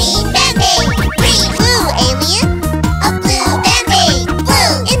 a green band-aid. Green. Blue alien, a blue band-aid.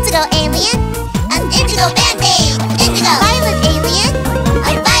 Blue. Indigo alien, an indigo band-aid. Indigo. Violet alien,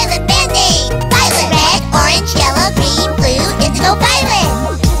 a violet band-aid. Violet. Red, orange, yellow, green, blue, indigo, violet.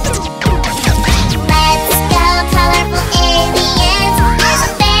 Let's go, colorful aliens. There's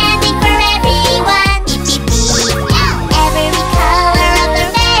a band-aid for everyone. Beep, beep, beep. Every color of the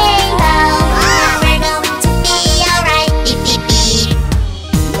rainbow. We're going to be alright. Beep, beep, beep.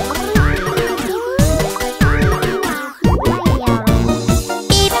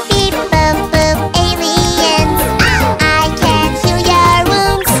 Beep, beep, boop, boop, aliens. I can heal your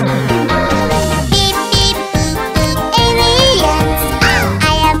wounds. Beep, beep, boop, boop, aliens.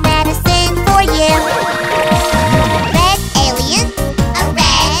 I have medicine for you. Red alien, a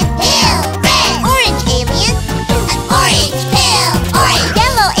red pill. Red. Orange alien, an orange pill. Orange.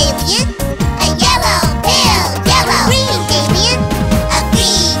 Yellow alien, a yellow pill. Yellow. Green alien, a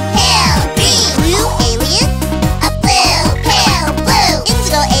green pill. Green. Blue alien, a blue pill. Blue.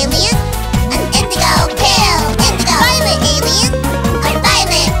 Indigo alien, an indigo pill. Indigo. Violet alien, a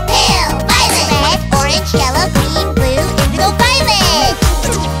violet pill. Violet. Red, orange, yellow, green, blue, indigo, violet.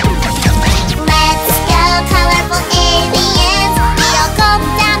 Let's go, colorful aliens. We all gulp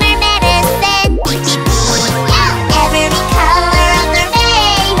down our medicine. Beep, beep, beep. Every color of the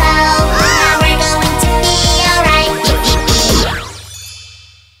rainbow. Now we're going to be alright. Beep, beep, beep.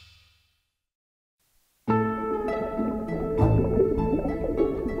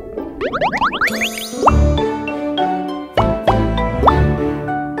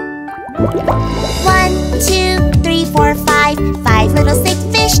 One, 2, 3, 4, 5. 5 little sick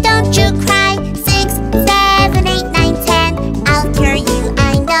fish, don't you cry. 6, 7, 8, 9, 10. I'll cure you,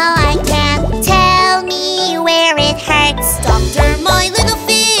 I know I can. Tell me where it hurts. Doctor, my little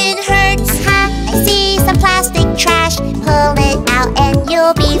fin hurts. I see some plastic trash. Pull it out and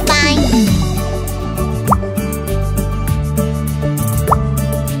you'll be fine.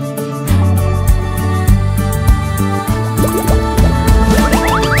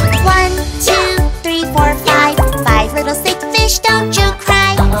 One, 2, 3, 4, 5.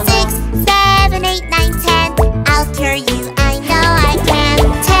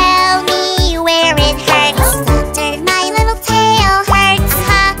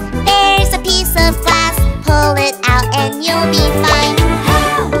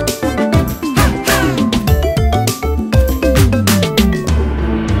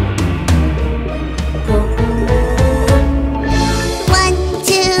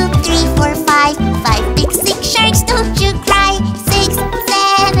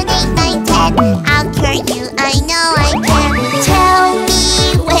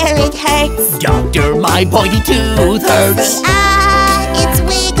 hurts. Doctor, my pointy tooth hurts. Ah, it's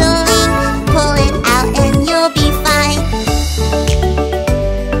wiggling. Pull it out and you'll be fine.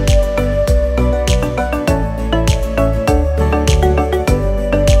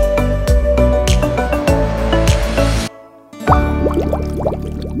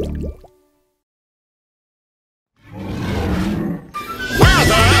 We're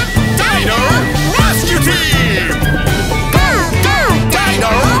the Dino Rescue Team! Go, go!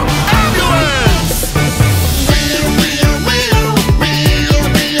 Dino Ambulance! Wheel, wheel, wheel, wheel,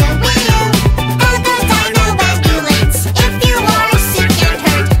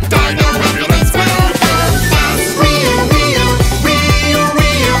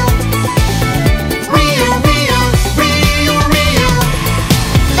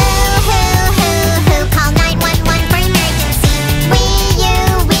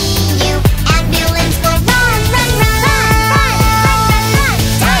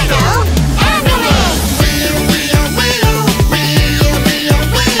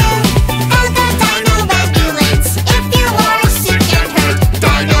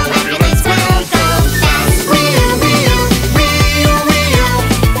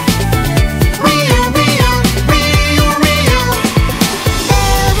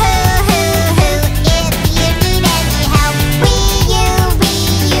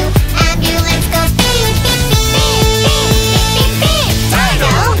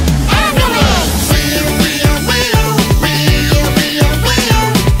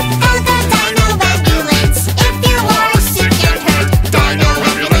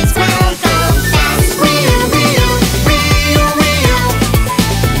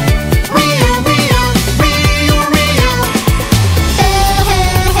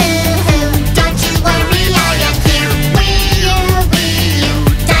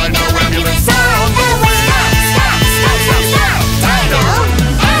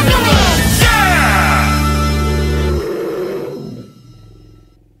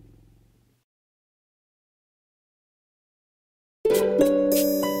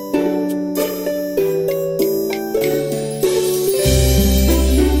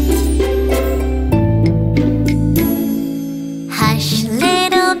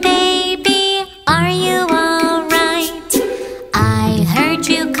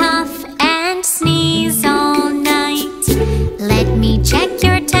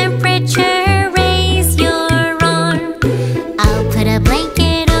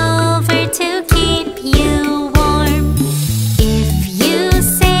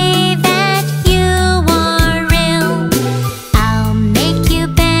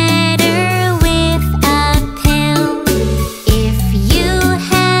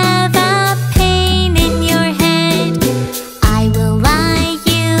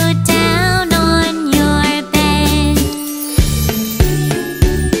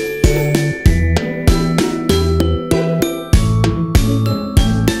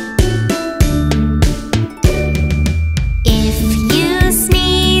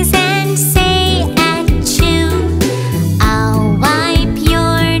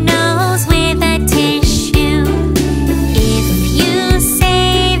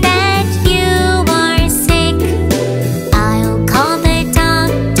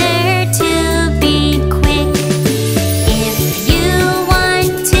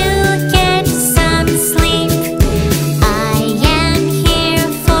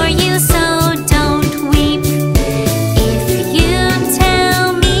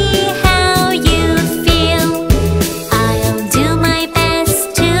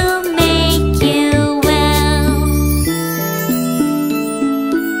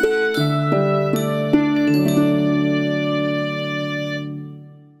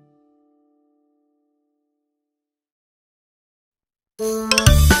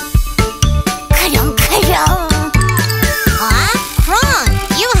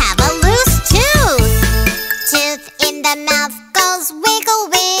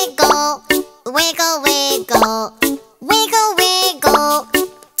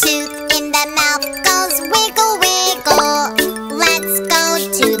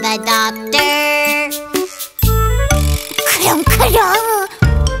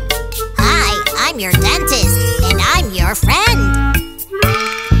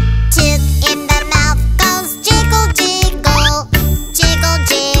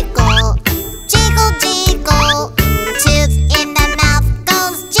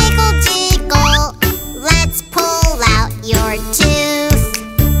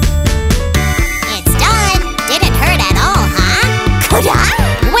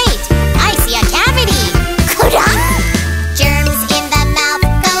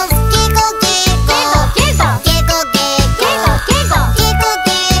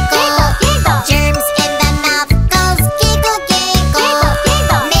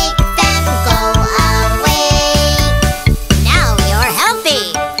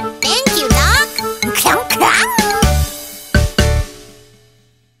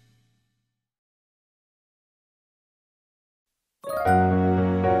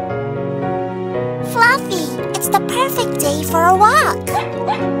 Fluffy, it's the perfect day for a walk.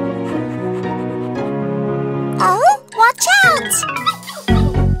 Oh, watch out!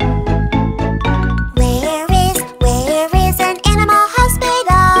 Where is an animal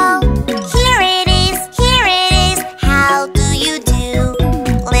hospital? Here it is, how do you do?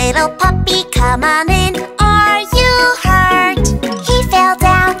 Little puppy, come on in, are you hurt? He fell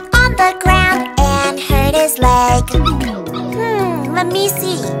down on the ground and hurt his leg. Let me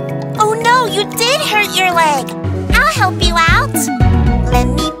see. Oh no, you did hurt your leg. I'll help you out. Let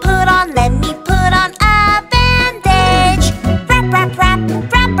me put on a bandage. Wrap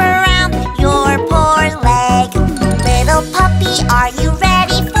around your poor leg. Little puppy, are you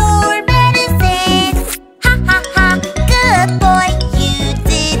ready for medicine? Ha ha ha, good boy, you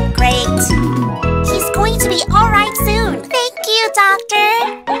did great. He's going to be all right soon. Thank you, doctor.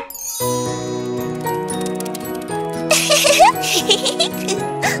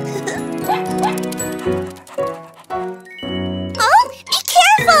 Oh, be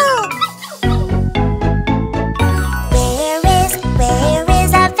careful! Where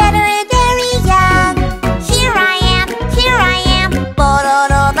is a veterinarian? Here I am,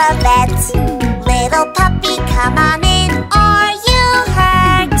 Pororo the vet. Little puppy, come on in, are you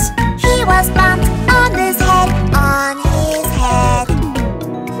hurt? He was bumped on his head,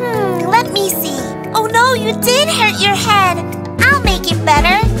 let me see. Oh no, you did hurt your head. I'll make it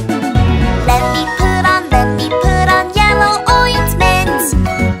better. Let me put on yellow ointment.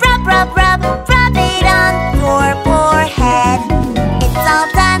 Rub it on your poor head. It's all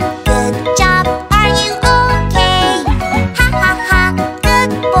done, good job, are you okay? Ha ha ha,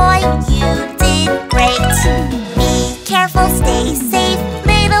 good boy, you did great. Be careful, stay safe,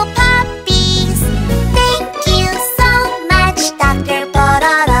 little puppies. Thank you so much, Dr.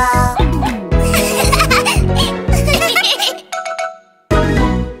 Pororo.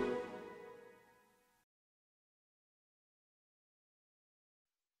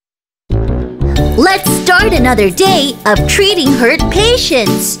 Let's start another day of treating hurt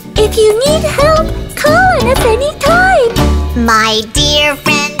patients. If you need help, call in at any time. My dear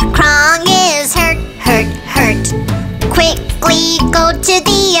friend Crong is hurt. Quickly go to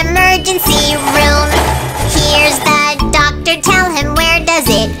the emergency room. Here's the doctor, tell him where does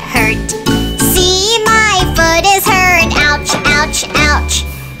it hurt. See, my foot is hurt, ouch.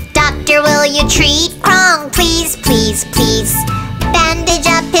 Doctor, will you treat Crong, please? Bandage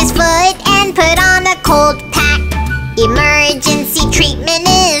up his foot and put on a cold pack. Emergency treatment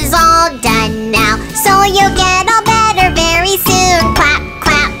is all done now, so you'll get all better very soon. Clap.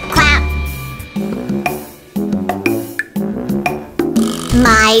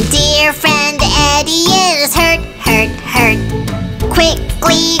 My dear friend Eddie is hurt.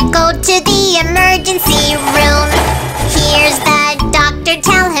 Quickly go to the emergency room. Here's the doctor,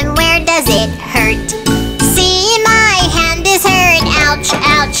 tell him where does it hurt. See, my hand is hurt, ouch.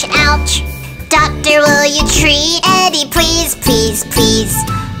 Doctor, will you treat Eddie, please?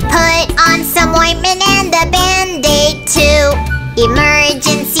 Put on some ointment and a Band-Aid too.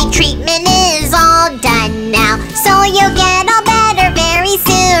 Emergency treatment is all done now, so you'll get all better very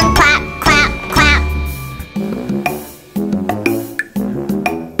soon. Clap.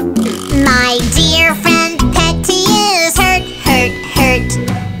 My dear friend Petty is hurt.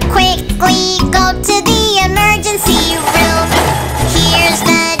 Quickly go to the emergency room. Here's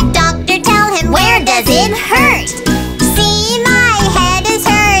the doctor, tell him where does it hurt. See, my head is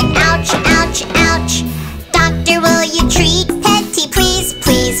hurt, ouch. Doctor, will you treat Petty, please?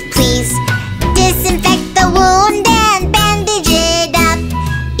 Disinfect the wound and bandage it up.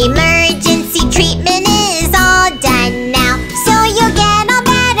 Emergency treatment is all done now, so you'll get all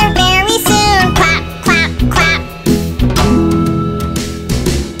better very soon. Clap.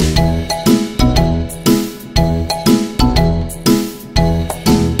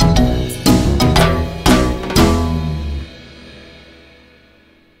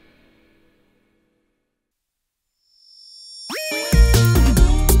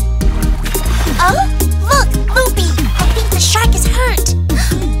 Oh, look, Loopy! I think the shark is hurt.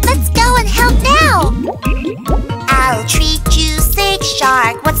 Let's go and help now. I'll treat you, sick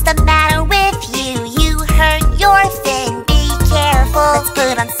shark. What's the matter with you? You hurt your fin. Be careful. Let's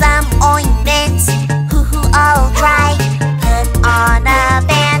put on some ointment. Hoo-hoo, all dry. Put on a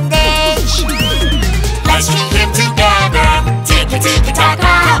bandage. Let's treat him together.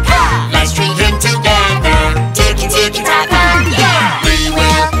 Ticky-ticky-tack-ha. Let's treat him together. Ticky-ticky-tack-ha. Yeah! We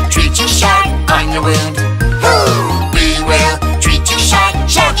will treat you sharp on your wound. We will treat you sharp.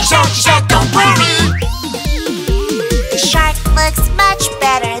 Don't worry. The shark looks much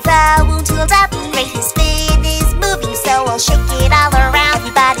better. The wound healed up. Great, his fin is moving, so we'll shake it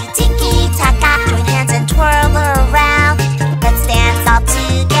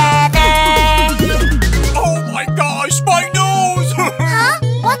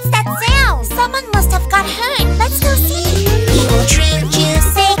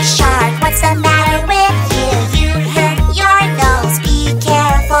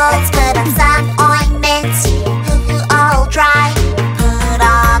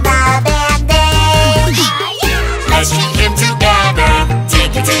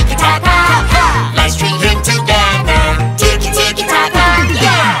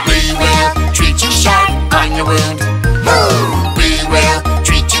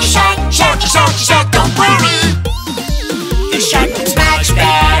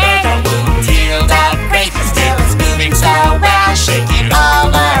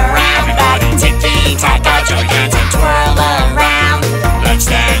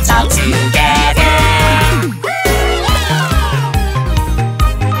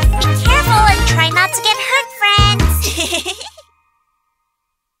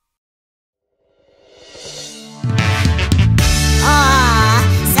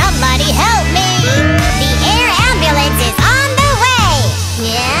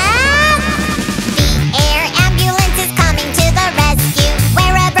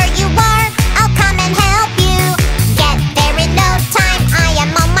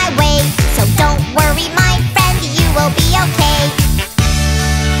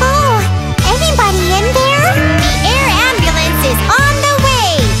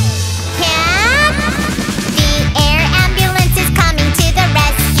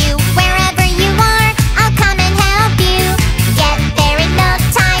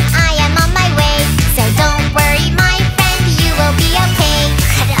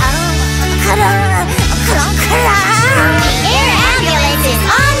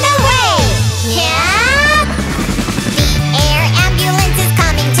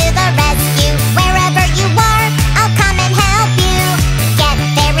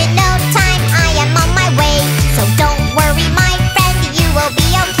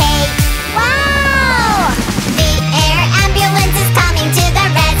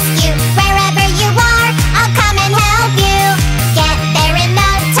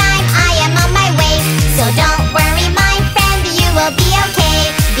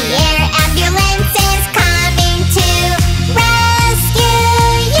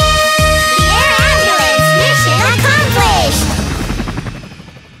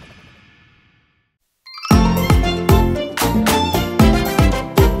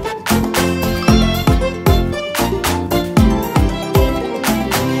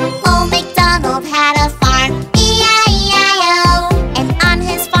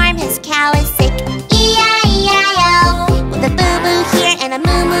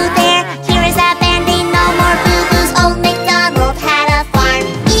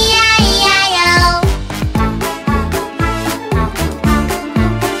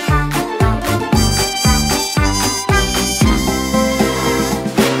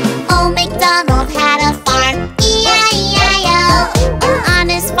MacDonald had a farm, E-I-E-I-O. And on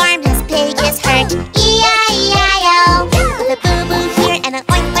his farm his pig is hurt, E-I-E-I-O. With a boo-boo here and an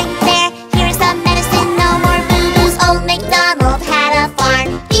oink-oink there, here's the medicine, no more boo-boos. Old MacDonald had a farm,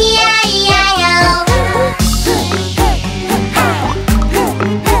 E-I-E-I-O.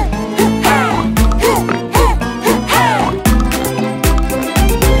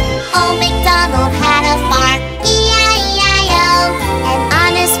 Old MacDonald had a farm, E-I-E-I-O. And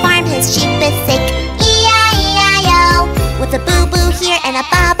on his farm his sheep is sick, E-I-E-I-O. With a boo-boo here and a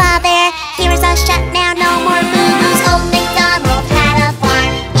ba-ba there, here is a shut now, no more boo-boos. Old MacDonald had a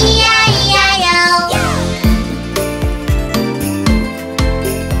farm, E-I-E-I-O.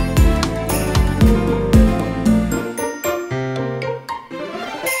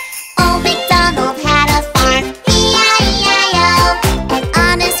 Old MacDonald had a farm, E-I-E-I-O. And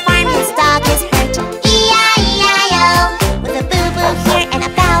on his farm his dog is hurt, E-I-E-I-O. With a boo-boo here and a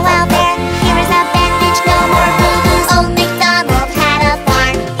bow-wow there, here is a bandage, no more boo-boos. Old MacDonald had a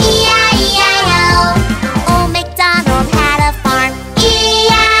farm, E-I-E-I-O. Old MacDonald had a farm,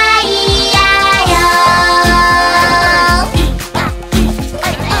 E-I-E-I-O.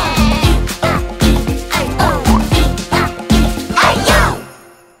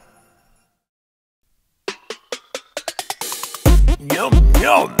 Yum,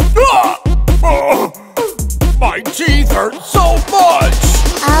 yum. Ah! Oh, my teeth hurt so much.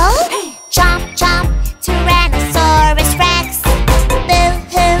 Oh, chomp chomp, Tyrannosaurus Rex.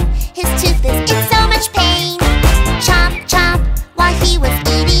 Boo-hoo, his tooth is in so much pain. Chomp chomp, while he was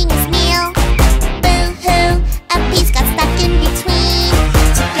eating his meal. Boo-hoo, a piece got stuck in between.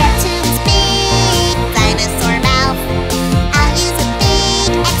 To get to his big dinosaur mouth, I'll use a big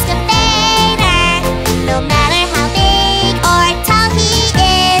excavator. No matter how big or tall he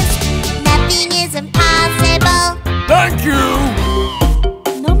is, nothing is impossible. Thank you.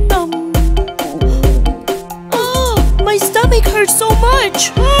 Num num. Oh, my stomach hurts so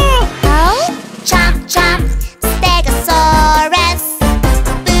much. Ah. Oh, chomp chomp, Stegosaurus.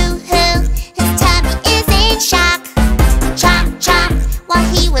 Boo-hoo, his tummy is in shock. Chomp chomp, while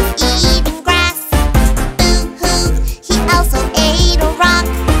he was eating grass. Boo-hoo, he also ate a rock.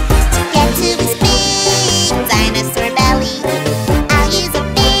 To get to his big dinosaur belly, I'll use a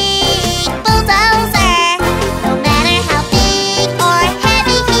big bulldozer. No matter how big or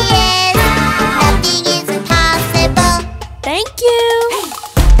heavy he is, nothing is impossible. Thank you.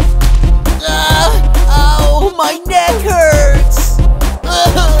 Oh, my neck hurts.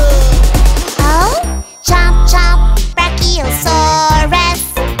 Oh, chomp chomp, Brachiosaurus.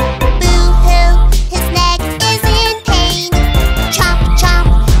 Boo-hoo, his neck is in pain. Chomp chomp,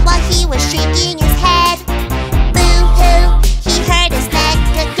 while he was shaking his head. Boo-hoo, he hurt his neck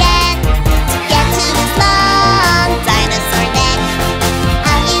again. To get to his long dinosaur neck,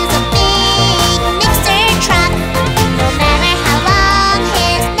 I'll use a big mixer truck. No matter how long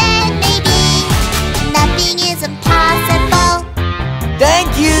his neck may be, nothing is impossible.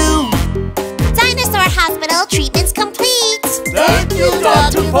 Thank you. Dinosaur Hospital treatment's complete. Thank you,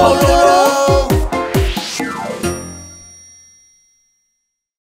 Dr. Pororo.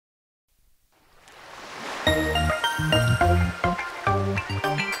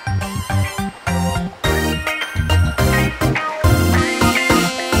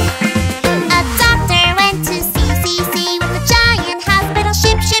 A doctor went to CCC with a giant hospital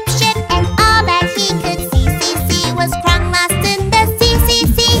ship. And all that he could see was Crong lost in the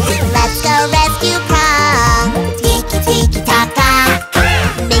CCC. Let's go rescue Crong. Tiki tiki taka.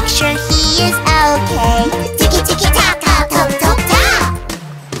 Make sure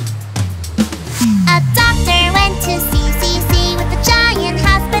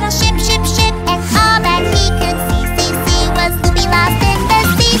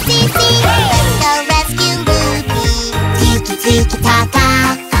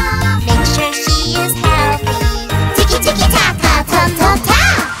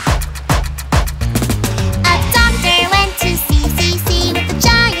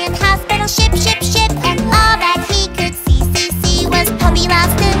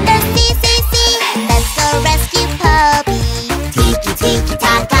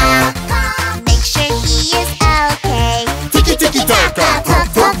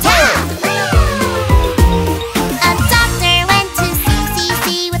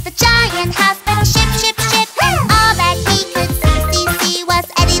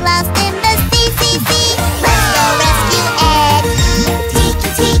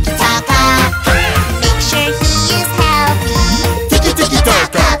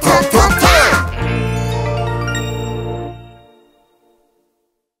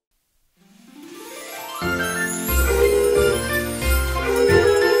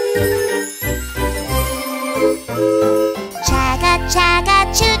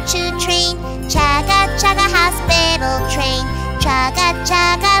hospital train. Chugga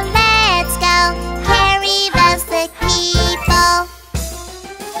chugga, let's go. Carry the sick people.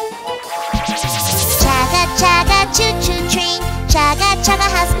 Chugga chugga, choo choo train. Chugga chugga,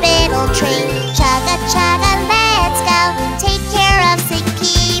 hospital train. Chugga chugga, let's go. Take care of sick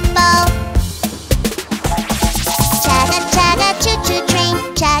people. Chugga chugga, choo choo train.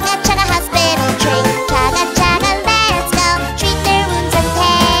 Chugga chugga, hospital train. Chugga chugga, let's go. Treat their wounds and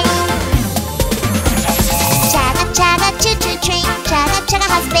pain. Chugga chugga, choo choo train. Chugga chugga,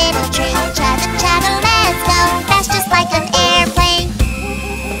 hospital train. Chugga chugga, let's go. That's just like an airplane.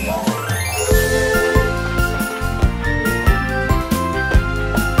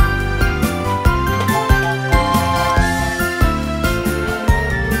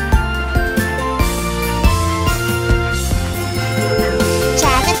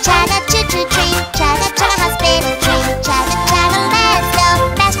 Chugga chugga, choo choo train. Chugga chugga, hospital train. Chugga chugga, let's go.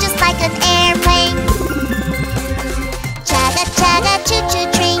 That's just like an airplane. Chugga chugga, choo choo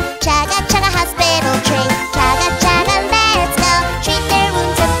train. Chugga chugga, hospital train. Chugga chugga, let's go. Treat their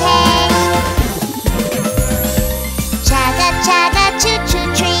wounds and pain. Chugga chugga, choo choo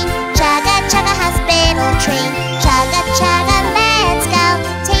train. Chugga chugga, hospital train. Chugga chugga, let's go.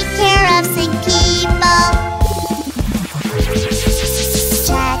 Take care of sick people.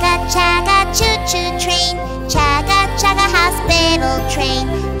 Chugga chugga, choo choo train. Chugga chugga, hospital train.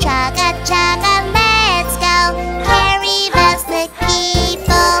 Chugga chugga, let's go. Carry the sick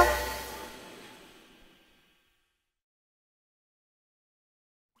people.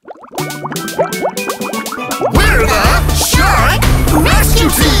 We're the Shark Rescue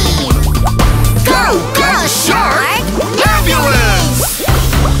Team! Go, go, Shark Ambulance!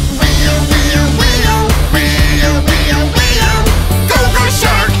 Wheel, wheel, wheel, wheel, wheel, wheel. Go, go,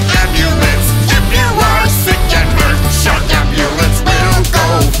 Shark Ambulance! If you are sick and hurt, Shark Ambulance will go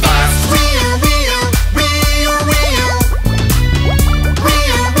fast. Wheel, wheel, wheel, wheel.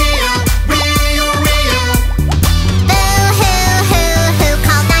 Wheel, wheel, wheel, wheel. Boo hoo hoo hoo.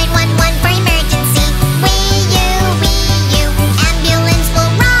 Call 911 for emergency. Wee you, ambulance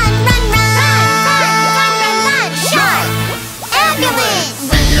will run, run, run. Run. Shark ambulance.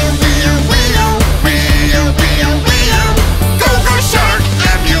 Wheel, wheel, wheel, wheel, wheel, wheel. Go, go, Shark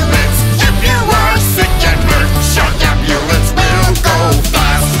Ambulance! If you are sick and hurt, Shark Ambulance will go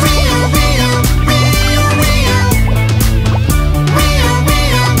fast. Wheel, wheel, wheel, wheel. Wheel,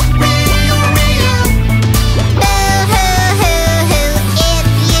 wheel, wheel, wheel. Boo hoo hoo hoo.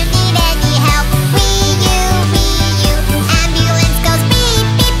 If you need any help, wee you, ambulance goes beep,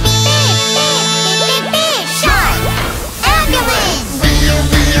 beep, beep, beep, beep, beep, beep. Shark ambulance. Wheel,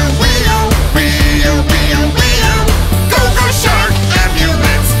 wheel, wheel, wheel, wheel, wheel. Go, go, Shark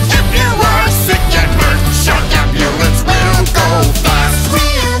Ambulance! If you are sick and hurt, Shark Ambulance will go fast.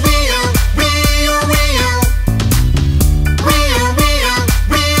 Wheel, wheel, wheel, wheel. Wheel, wheel,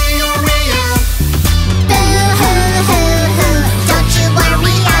 wheel, wheel. Boo hoo hoo hoo. Don't you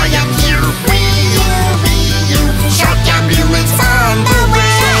worry, I am here. Wee you, Shark Ambulance on the way!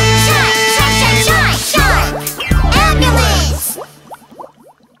 Shark ambulance.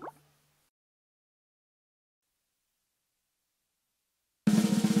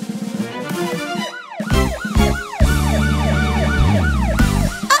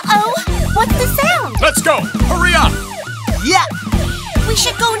 Uh-oh, what's the sound? Let's go! Hurry up! Yeah. We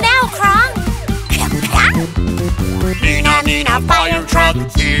should go now, Crong. Nina, Nina, fire truck,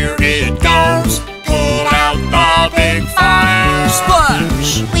 here it goes. Pull out the big fire.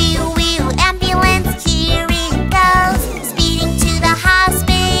 Splash! Wheel, wheel, ambulance, here it goes. Speeding to the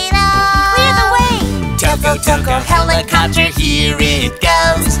hospital. Clear the way. Toco, Toco, helicopter, here it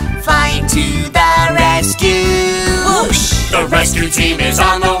goes. Flying to the rescue. Whoosh. The rescue team is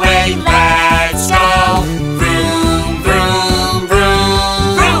on the way. Let's go! Vroom, vroom,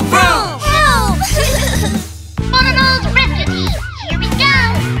 vroom. Vroom, vroom. Help! Pororo's rescue team, here we go.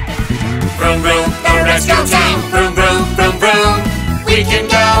 Vroom, vroom, the rescue team. Vroom, vroom, vroom, vroom. We can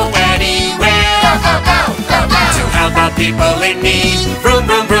go anywhere. Go, go, go, go, go. To help out people in need. Vroom,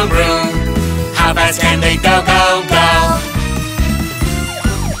 vroom, vroom, vroom. How fast can they go, go, go?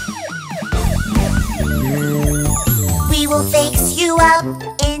 We will fix you up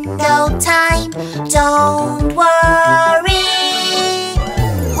in no time. Don't worry.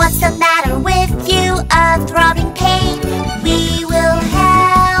 What's the matter with you? A throbbing pain? We will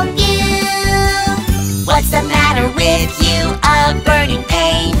help you. What's the matter with you? A burning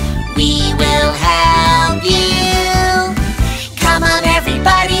pain? We will help you. Come on,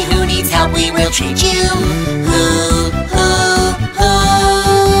 everybody who needs help, we will treat you. Who?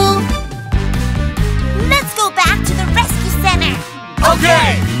 Let's go back to the rescue center.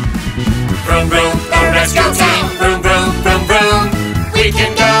 Okay! Vroom, vroom, the rescue team. Vroom,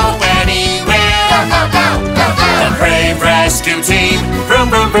 rescue team. Vroom,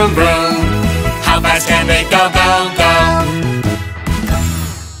 vroom, vroom, vroom. How fast can they go, go, go?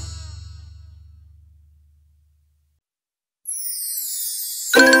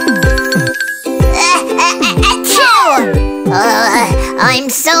 I'm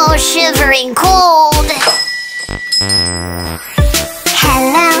so shivering cold.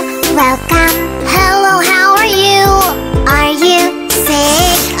 Hello, welcome. Hello, how are you? Are you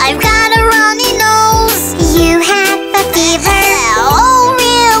sick? I've got a runny nose. You have a fever? Oh,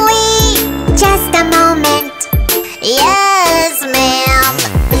 really? Just a moment. Yes, ma'am.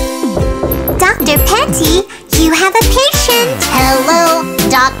 Dr. Petty, you have a patient. Hello,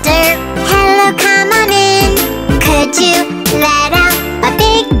 doctor. Hello, come on in. Could you let out a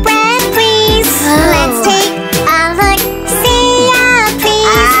big breath, please? Let's take a look. See ya,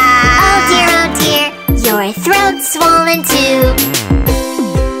 please. Oh dear, your throat's swollen too.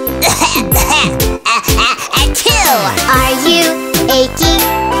 Are you aching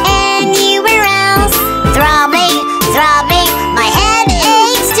anywhere else? Throbbing, my head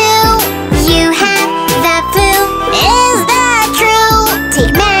aches too. You have the flu, is that true?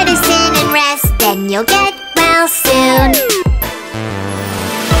 Take medicine and rest, then you'll get well soon.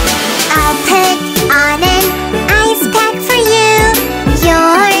 I'll put on an ice pack for you.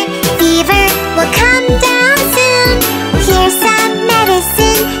 Your fever will come down soon. Here's some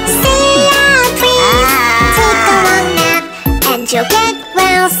medicine, say yeah, please. Take a long nap and you'll get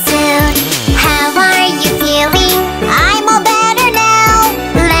well soon. How are you feeling? I'm all better now.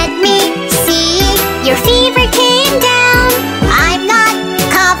 Let me see, your fever came down. I'm not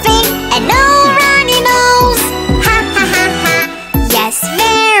coughing and no runny nose. Ha ha ha ha, yes,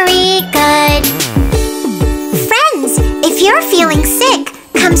 very good. Friends, if you're feeling sick,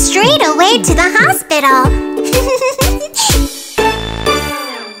 come straight away to the hospital.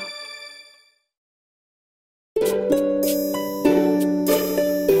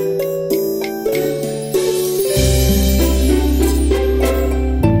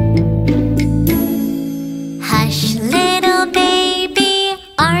 Hush, little baby,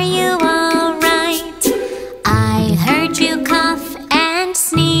 are you alright? I heard you cough and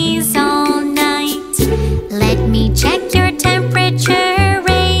sneeze all night. Let me check your temperature,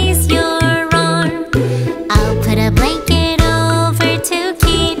 raise your arm. I'll put a blanket over to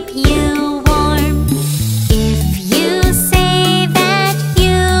keep you warm. If you say that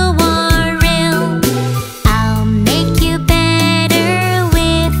you are ill, I'll make you better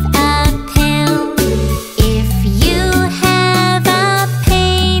with a pill. If you have a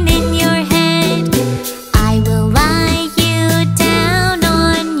pain in your head, I will lie you down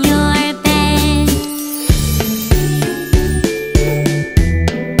on your bed.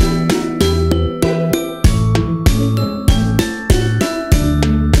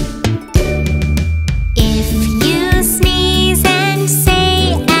 If you sneeze and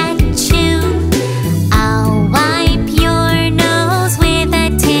say achoo, I'll wipe your nose with a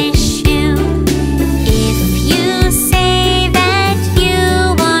tissue. If you say that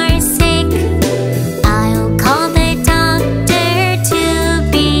you are sick, I'll call the doctor to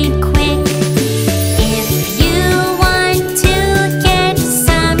be quick. If you want to get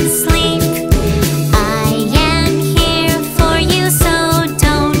some sleep, I am here for you, so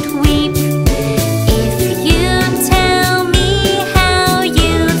don't weep. If you tell me how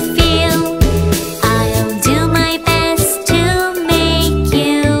you feel, I'll do my best to make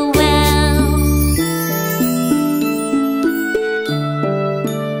you well.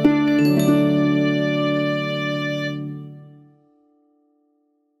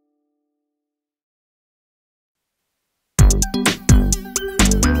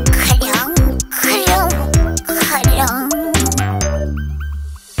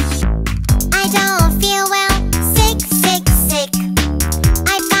 I don't feel well, sick.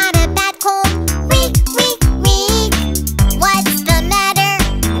 I've got a bad cold, weak. What's the matter?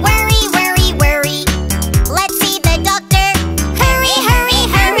 Worry. Let's see the doctor. Hurry.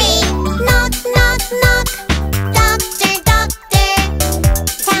 Knock. Doctor.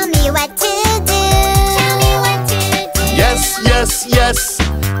 Tell me what to do. Yes,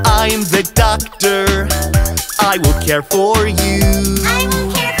 I'm the doctor. I will care for you. I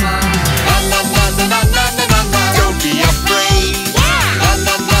will care for you. Don't be afraid.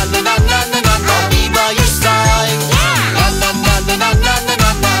 I'll be by your side.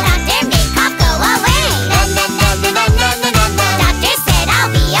 Doctor, make cough go away. Doctor said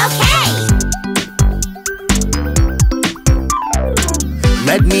I'll be okay.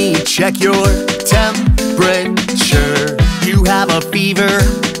 Let me check your temperature. You have a fever.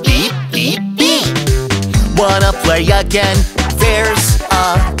 Beep. Wanna play again? There's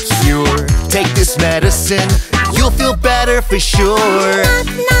a cure. Take this medicine. you'll feel better for sure. Knock,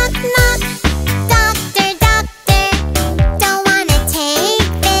 knock, knock. Doctor, doctor, don't wanna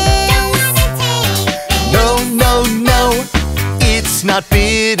take this. No, no, no, it's not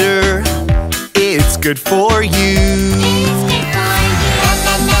bitter. It's good for you.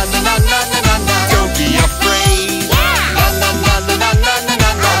 Don't be afraid.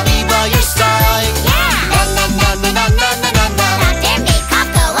 I'll be by your side. Doctor, make cough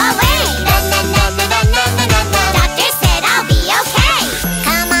go away. Doctor said I'll be okay.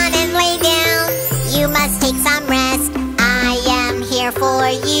 Come on and lay down. You must take some rest. I am here for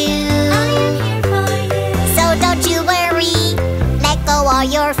you. So don't you worry. Let go all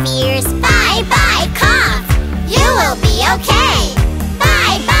your fears. Bye bye cough. You will be okay.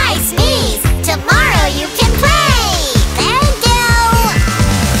 Bye bye sneeze. Tomorrow you can play. Thank you.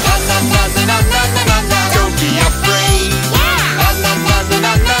 Don't be afraid.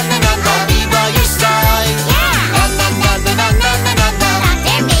 I'll be by your side.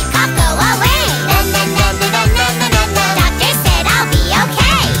 Doctor, make cough go away. Doctor said I'll be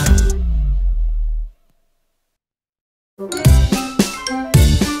okay.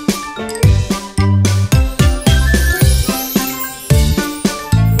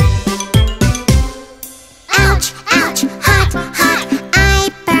 Ouch, ouch, hot, hot. I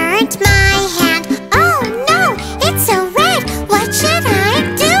burnt my hand. Oh no, it's so red. What should I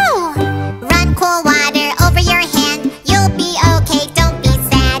do? Run cool water over your hand. You'll be okay, don't be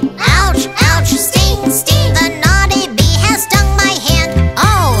sad. Ouch, ouch, sting, sting. The naughty bee has stung my hand.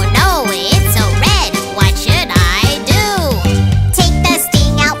 Oh no, it's so red. What should I do? Take the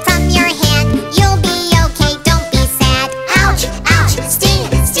sting out from your hand. You'll be okay, don't be sad. Ouch, ouch, sting,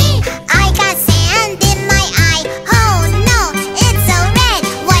 sting. I got sand in my eye. Oh no, it's so red.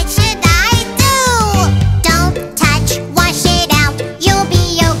 What should I do? Don't touch, wash it out. You'll be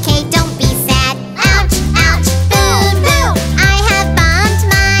okay, don't be sad. Ouch, ouch, boo, boo. I have bumped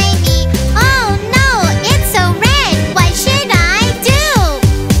my knee. Oh no, it's so red. What should I do?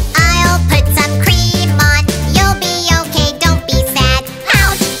 I'll put some cream on. You'll be okay, don't be sad.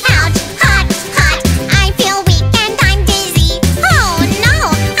 Ouch, ouch, hot, hot. I feel weak and I'm dizzy. Oh no,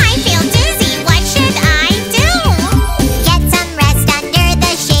 I feel dizzy. What should I do? Get some rest under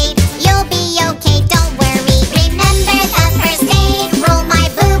the shade. You'll be okay, don't worry. Remember the first aid rule. My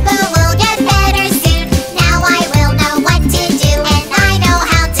boo-boo will get better soon. Now I will know what to do, and I know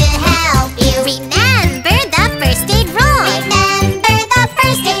how to help you. Remember the first aid rule. Remember the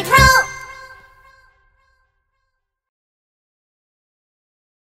first aid rule.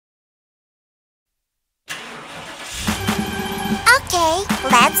 Okay,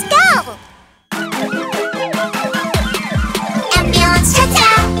 let's go. Ambulance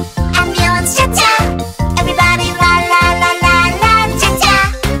cha-cha, ambulance cha-cha. Everybody la la la la la cha-cha.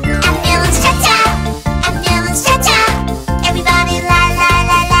 Ambulance cha-cha, ambulance cha-cha. Everybody la la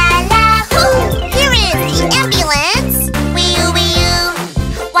la la la. Hoo! Here is the ambulance. Wee-oo, wee-oo.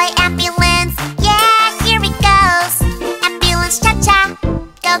 Why ambulance? Yeah, here it goes. Ambulance cha-cha.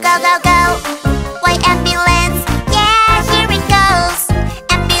 Go, go, go, go. Why ambulance? Yeah, here it goes.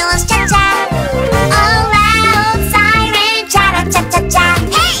 Ambulance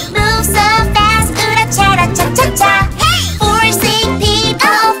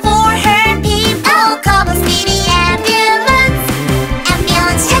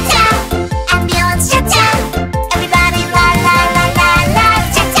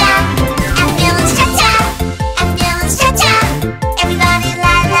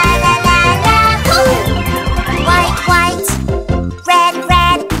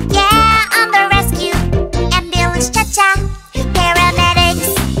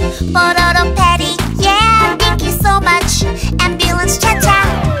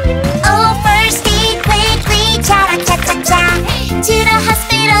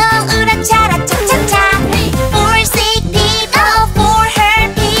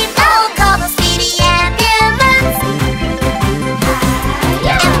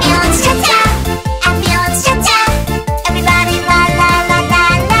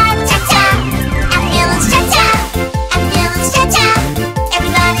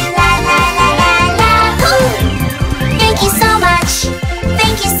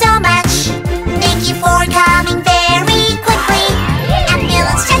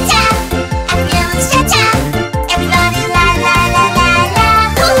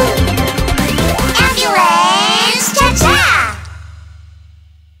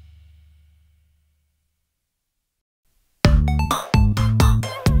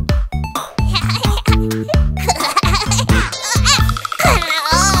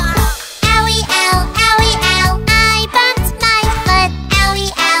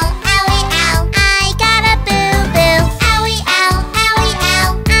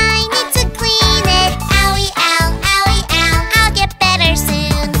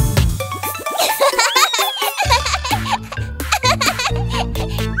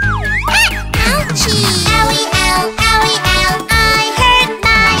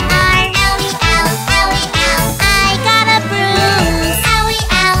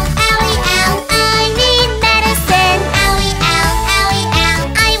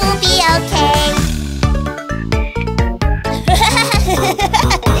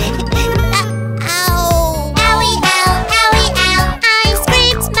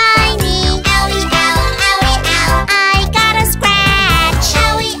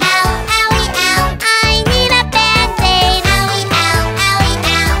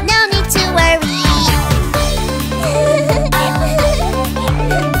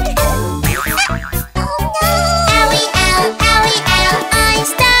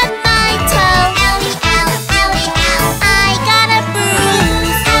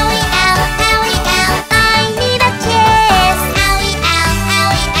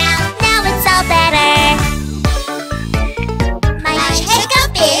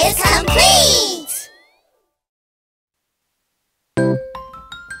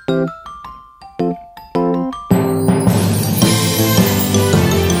Time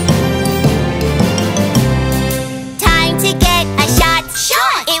to get a shot.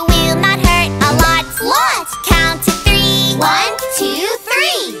 Shot. It will not hurt a lot. Lot. Count to 3. 1, 2,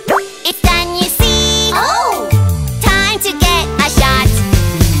 3. It's done, you see. Oh. Time to get a shot.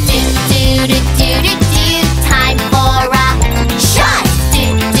 Do do do do do do. Time for a shot.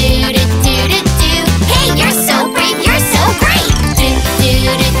 Do do do do do do. Hey, you're so brave. You're so great. Do do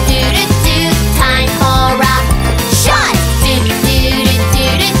do do do do. Time for a shot. Do do do do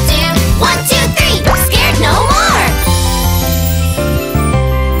do do. 1, 2, 3. Scared no more.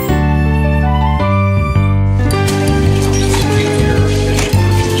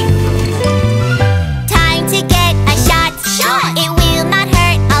 Time to get a shot. Shot. It will not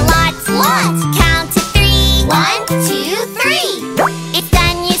hurt a lot. Lot. Count to 3. 1, 2, 3. It's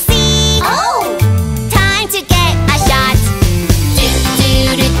done, you see. Oh. Time to get a shot. Do do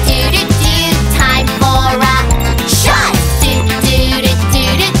do do do do. Time for a shot. Do do do do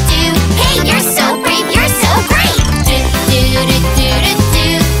do do. Hey, you're so brave. You're so great. Do do do do do do.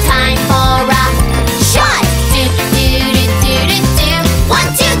 Time for a shot. Do do do do do do. 1,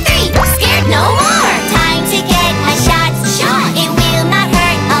 2, 3. Scared no more. Time to get a shot. Shot. It will not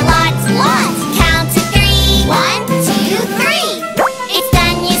hurt a lot. Lot. Count to 3. 1, 2, 3. It's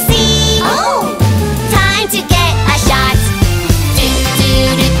done, you see. Oh. Time to get a shot. Do do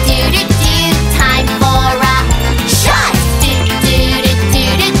do do do do. Time for a shot. Do do do do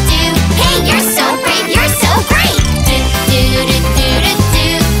do do. Hey, you're so brave. You're so great. Do do do do do do.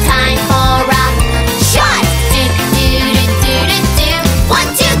 Time for a shot. Do do do do do do. 1,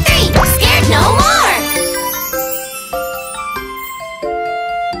 2, 3. Scared no more.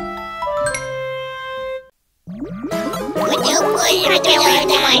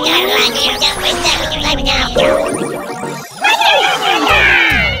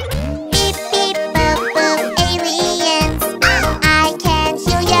 Beep, beep, boop, boop, aliens. I can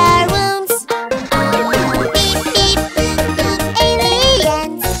heal your wounds. Beep, beep, boop, boop,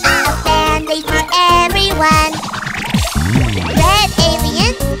 aliens. A band-aid for everyone. Red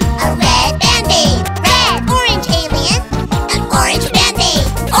alien, a red band-aid. Red. Orange alien, an orange band-aid.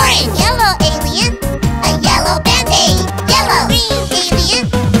 Orange. Yellow alien, a yellow band-aid. Yellow. Green alien,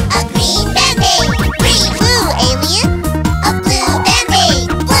 a green band-aid. Green. Blue alien, a blue band-aid.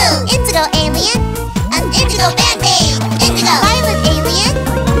 Blue. Indigo alien, an indigo band-aid. Indigo. Violet alien,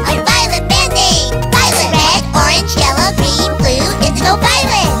 a violet band-aid. Violet. Red, orange, yellow, green, blue, indigo,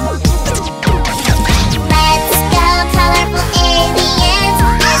 violet. Let's go, colorful aliens.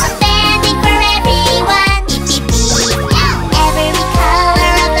 There's a band-aid for everyone. Beep, beep, beep. Every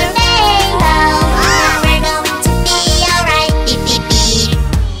color of the rainbow. We're going to be alright. Beep, beep, beep.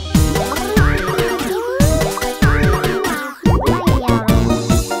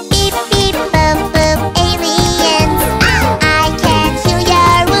 Beep, beep, boop, boop, aliens. I can heal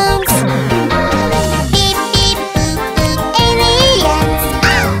your wounds. Beep, beep, boop, boop, aliens.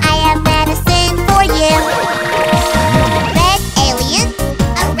 I have medicine for you. Red alien,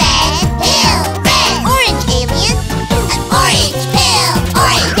 a red pill. Red. Orange alien, an orange pill.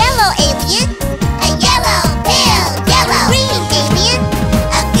 Orange. Yellow alien, a yellow pill. Yellow. Green alien,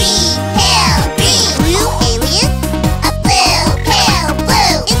 a green pill. Green. Blue alien, a blue pill.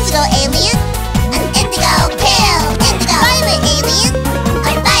 Blue. Indigo alien, an indigo pill. Indigo. Violet alien,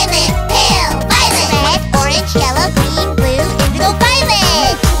 a violet pill. Violet. Red, orange, yellow, green, blue, indigo,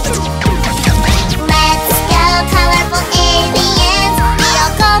 violet. Let's go, colorful aliens. We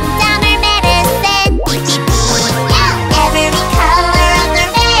all gulp down our medicine. Beep, beep, beep. Every color of the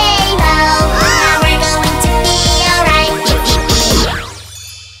rainbow. Now we're going to be alright. Beep, beep, beep.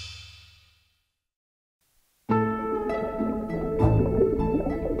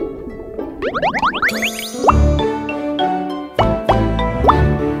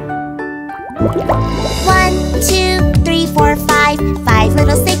 One, 2, 3, 4, 5. 5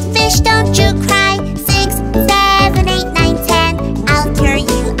 little sick fish, don't you cry. 6, 7, 8, 9, 10. I'll cure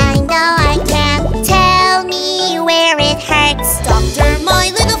you, I know I can. Tell me where it hurts. Doctor,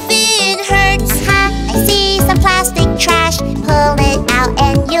 my little fin hurts. I see some plastic trash. Pull it out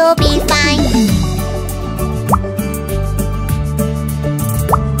and you'll be fine.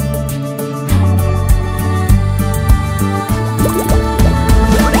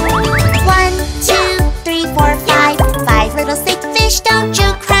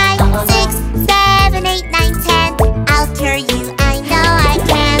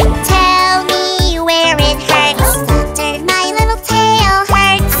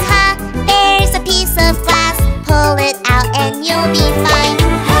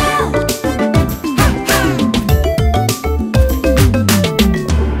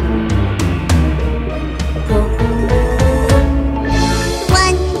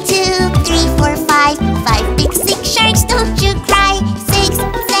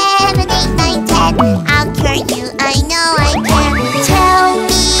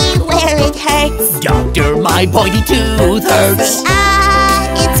 doctor, my pointy tooth hurts.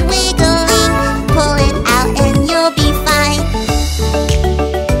 It's wiggling. Pull it out and you'll be fine.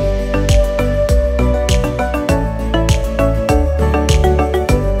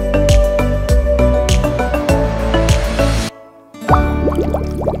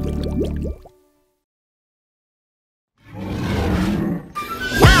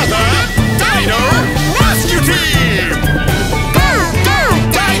 We're the Dino Rescue Team! Go, go!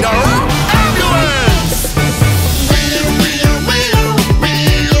 Dino Ambulance! Wheel, wheel, wheel,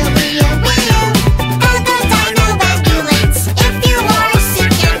 wheel, wheel, wheel. Oh, the Dino Ambulance. If you are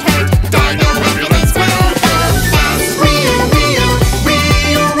sick and hurt, Dino Ambulance will go fast. Wheel, wheel,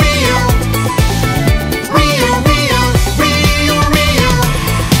 wheel, wheel. Wheel, wheel, wheel, wheel.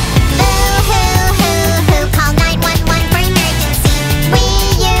 Boo hoo hoo hoo. Call 911 for emergency. Wee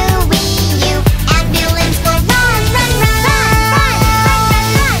you, ambulance will run, run, run, run, run, run, run,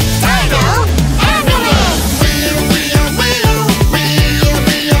 run. Dino Ambulance. Wheel, wheel, wheel, wheel,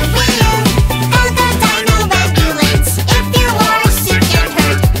 wheel, wheel. Oh, the Dino Ambulance. If you are sick and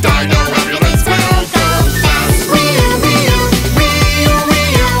hurt, Dino Ambulance will go fast. Wheel, wheel, wheel,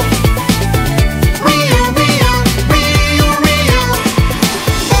 wheel. Wheel, wheel, wheel, wheel.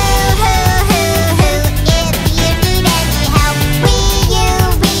 boo hoo hoo hoo. If you need any help, wee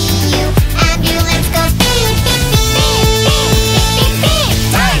you, ambulance goes beep, beep, beep, beep, beep, beep, beep, beep.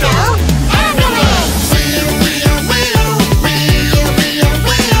 Dino Ambulance. Wheel, wheel, wheel, wheel, wheel,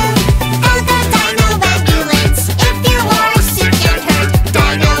 wheel. Oh, the Dino Ambulance. If you are sick and hurt,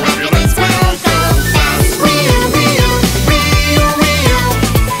 Dino Ambulance will go fast. Wheel, wheel, wheel, wheel.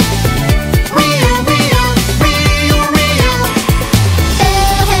 Wheel, wheel, wheel, wheel. boo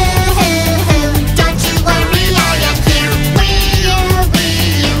hoo hoo hoo. Don't you worry, I am here. Wee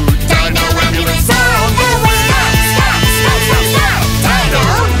you, Dino Ambulance all the way. Stop, stop, stop, stop, stop. Dino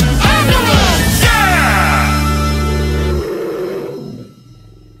Ambulance.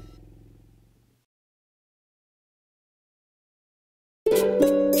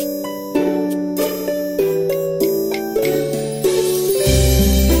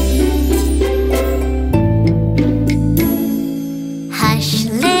 Hush,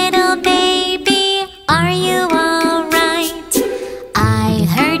 little baby, are you alright? I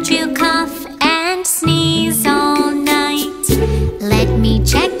heard you cough and sneeze all night. Let me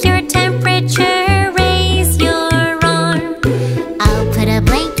check your temperature, raise your arm. I'll put a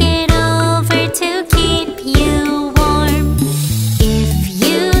blanket over to keep you warm. If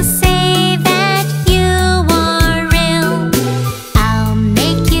you say that you are ill, I'll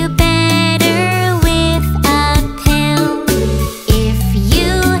make you better with a pill. If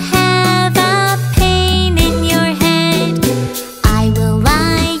you have a pain in your head, I will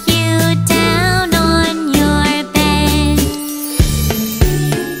lie you down on your bed.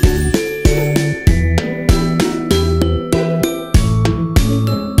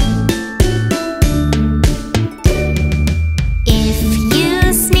 If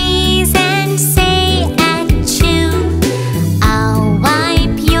you sneeze and say achoo, I'll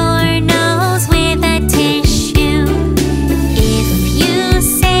wipe your nose with a tissue. If you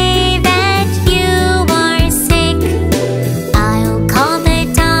say that you are sick, I'll call the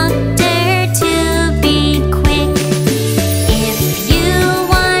doctor to be quick. If you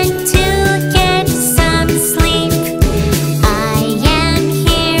want to get some sleep, I am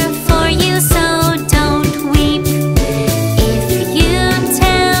here for you, so don't weep. If you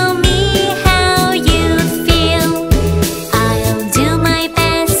tell me how you feel, I'll do my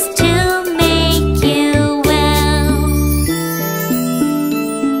best to make you well.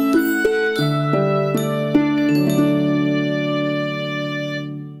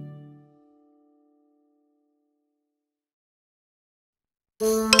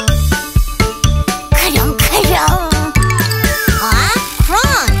 Crong, crong.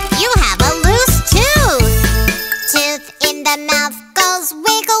 Crong, you have a loose tooth. Tooth in the mouth goes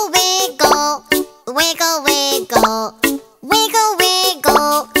wiggle, wiggle, wiggle, wiggle, wiggle,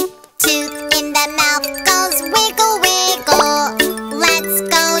 wiggle. Tooth in the mouth goes wiggle, wiggle. Let's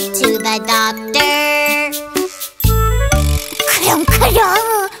go to the doctor. Crong,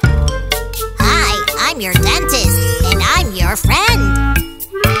 crong. Hi, I'm your dentist, and I'm your friend.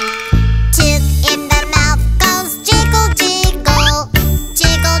 Tooth in the mouth goes jiggle, jiggle,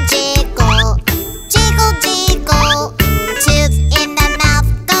 jiggle, jiggle, jiggle, jiggle. Tooth in the mouth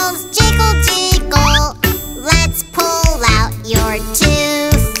goes jiggle, jiggle. Let's pull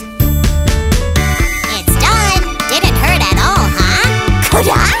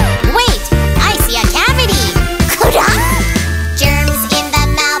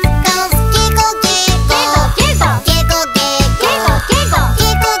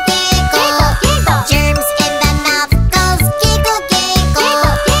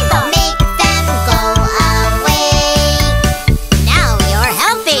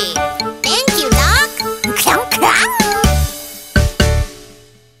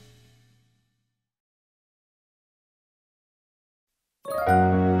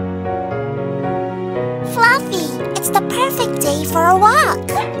perfect day for a walk.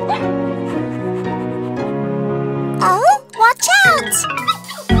 Oh, watch out!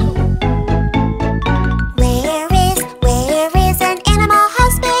 Where is an animal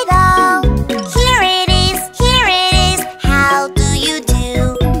hospital? Here it is, how do you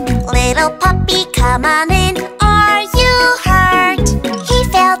do? Little puppy, come on in, are you hurt? He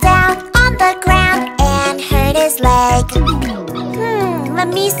fell down on the ground and hurt his leg. Let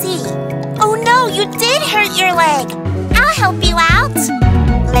me see. Oh no, you did hurt your leg. I'll help you out.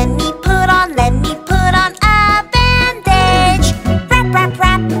 Let me put on a bandage.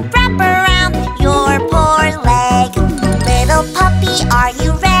 Wrap around your poor leg. Little puppy, are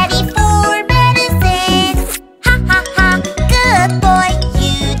you ready for medicine? Ha ha ha, good boy,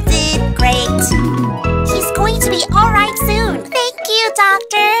 you did great. He's going to be all right soon. Thank you,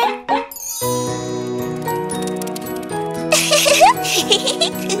 doctor.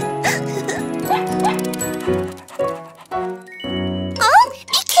 Oh,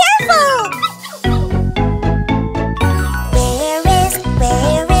 be careful! Where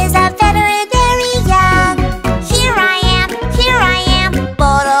is a veterinarian? Here I am,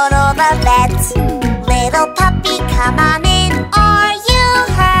 Pororo the vet. Little puppy, come on in, are you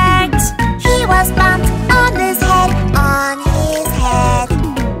hurt? He was bumped on his head,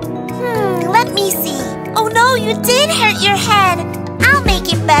 let me see. Oh no, you did hurt your head. I'll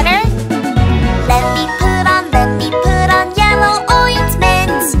make it better. Let me put on yellow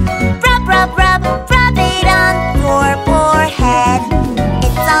ointment. Rub it on your poor head.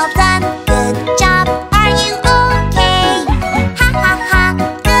 It's all done, good job, are you okay? Ha ha ha,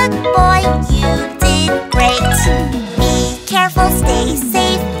 good boy, you did great. Be careful, stay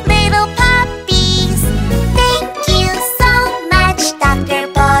safe, little puppies. Thank you so much, Dr.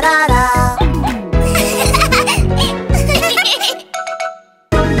 Pororo.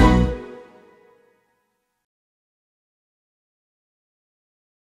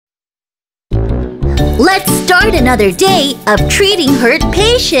 Let's start another day of treating hurt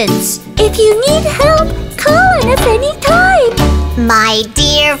patients. If you need help, call on us anytime. My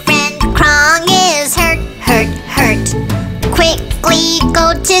dear friend Crong is hurt. Quickly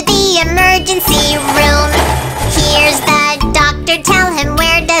go to the emergency room. Here's the doctor, tell him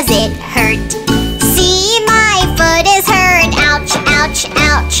where does it hurt. See, my foot is hurt, ouch, ouch,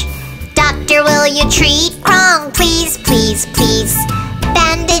 ouch. Doctor, will you treat Crong, please, please, please?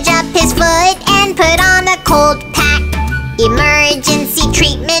 Bandage up his foot and put on a cold pack. Emergency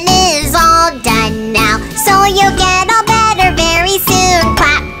treatment is all done now, so you'll get all better very soon.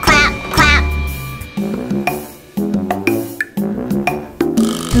 Clap, clap, clap.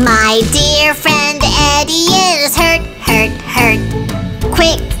 My dear friend Eddie is hurt.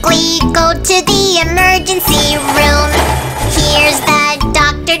 Quickly go to the emergency room. Here's the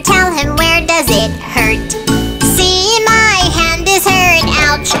doctor, tell him where does it hurt. See, my hand is hurt,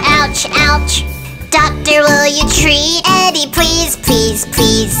 ouch, ouch, ouch. Doctor, will you treat Eddie, please, please,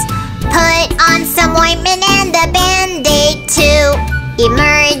 please? Put on some ointment and a Band-Aid too.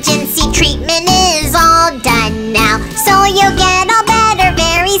 Emergency treatment is all done now, so you'll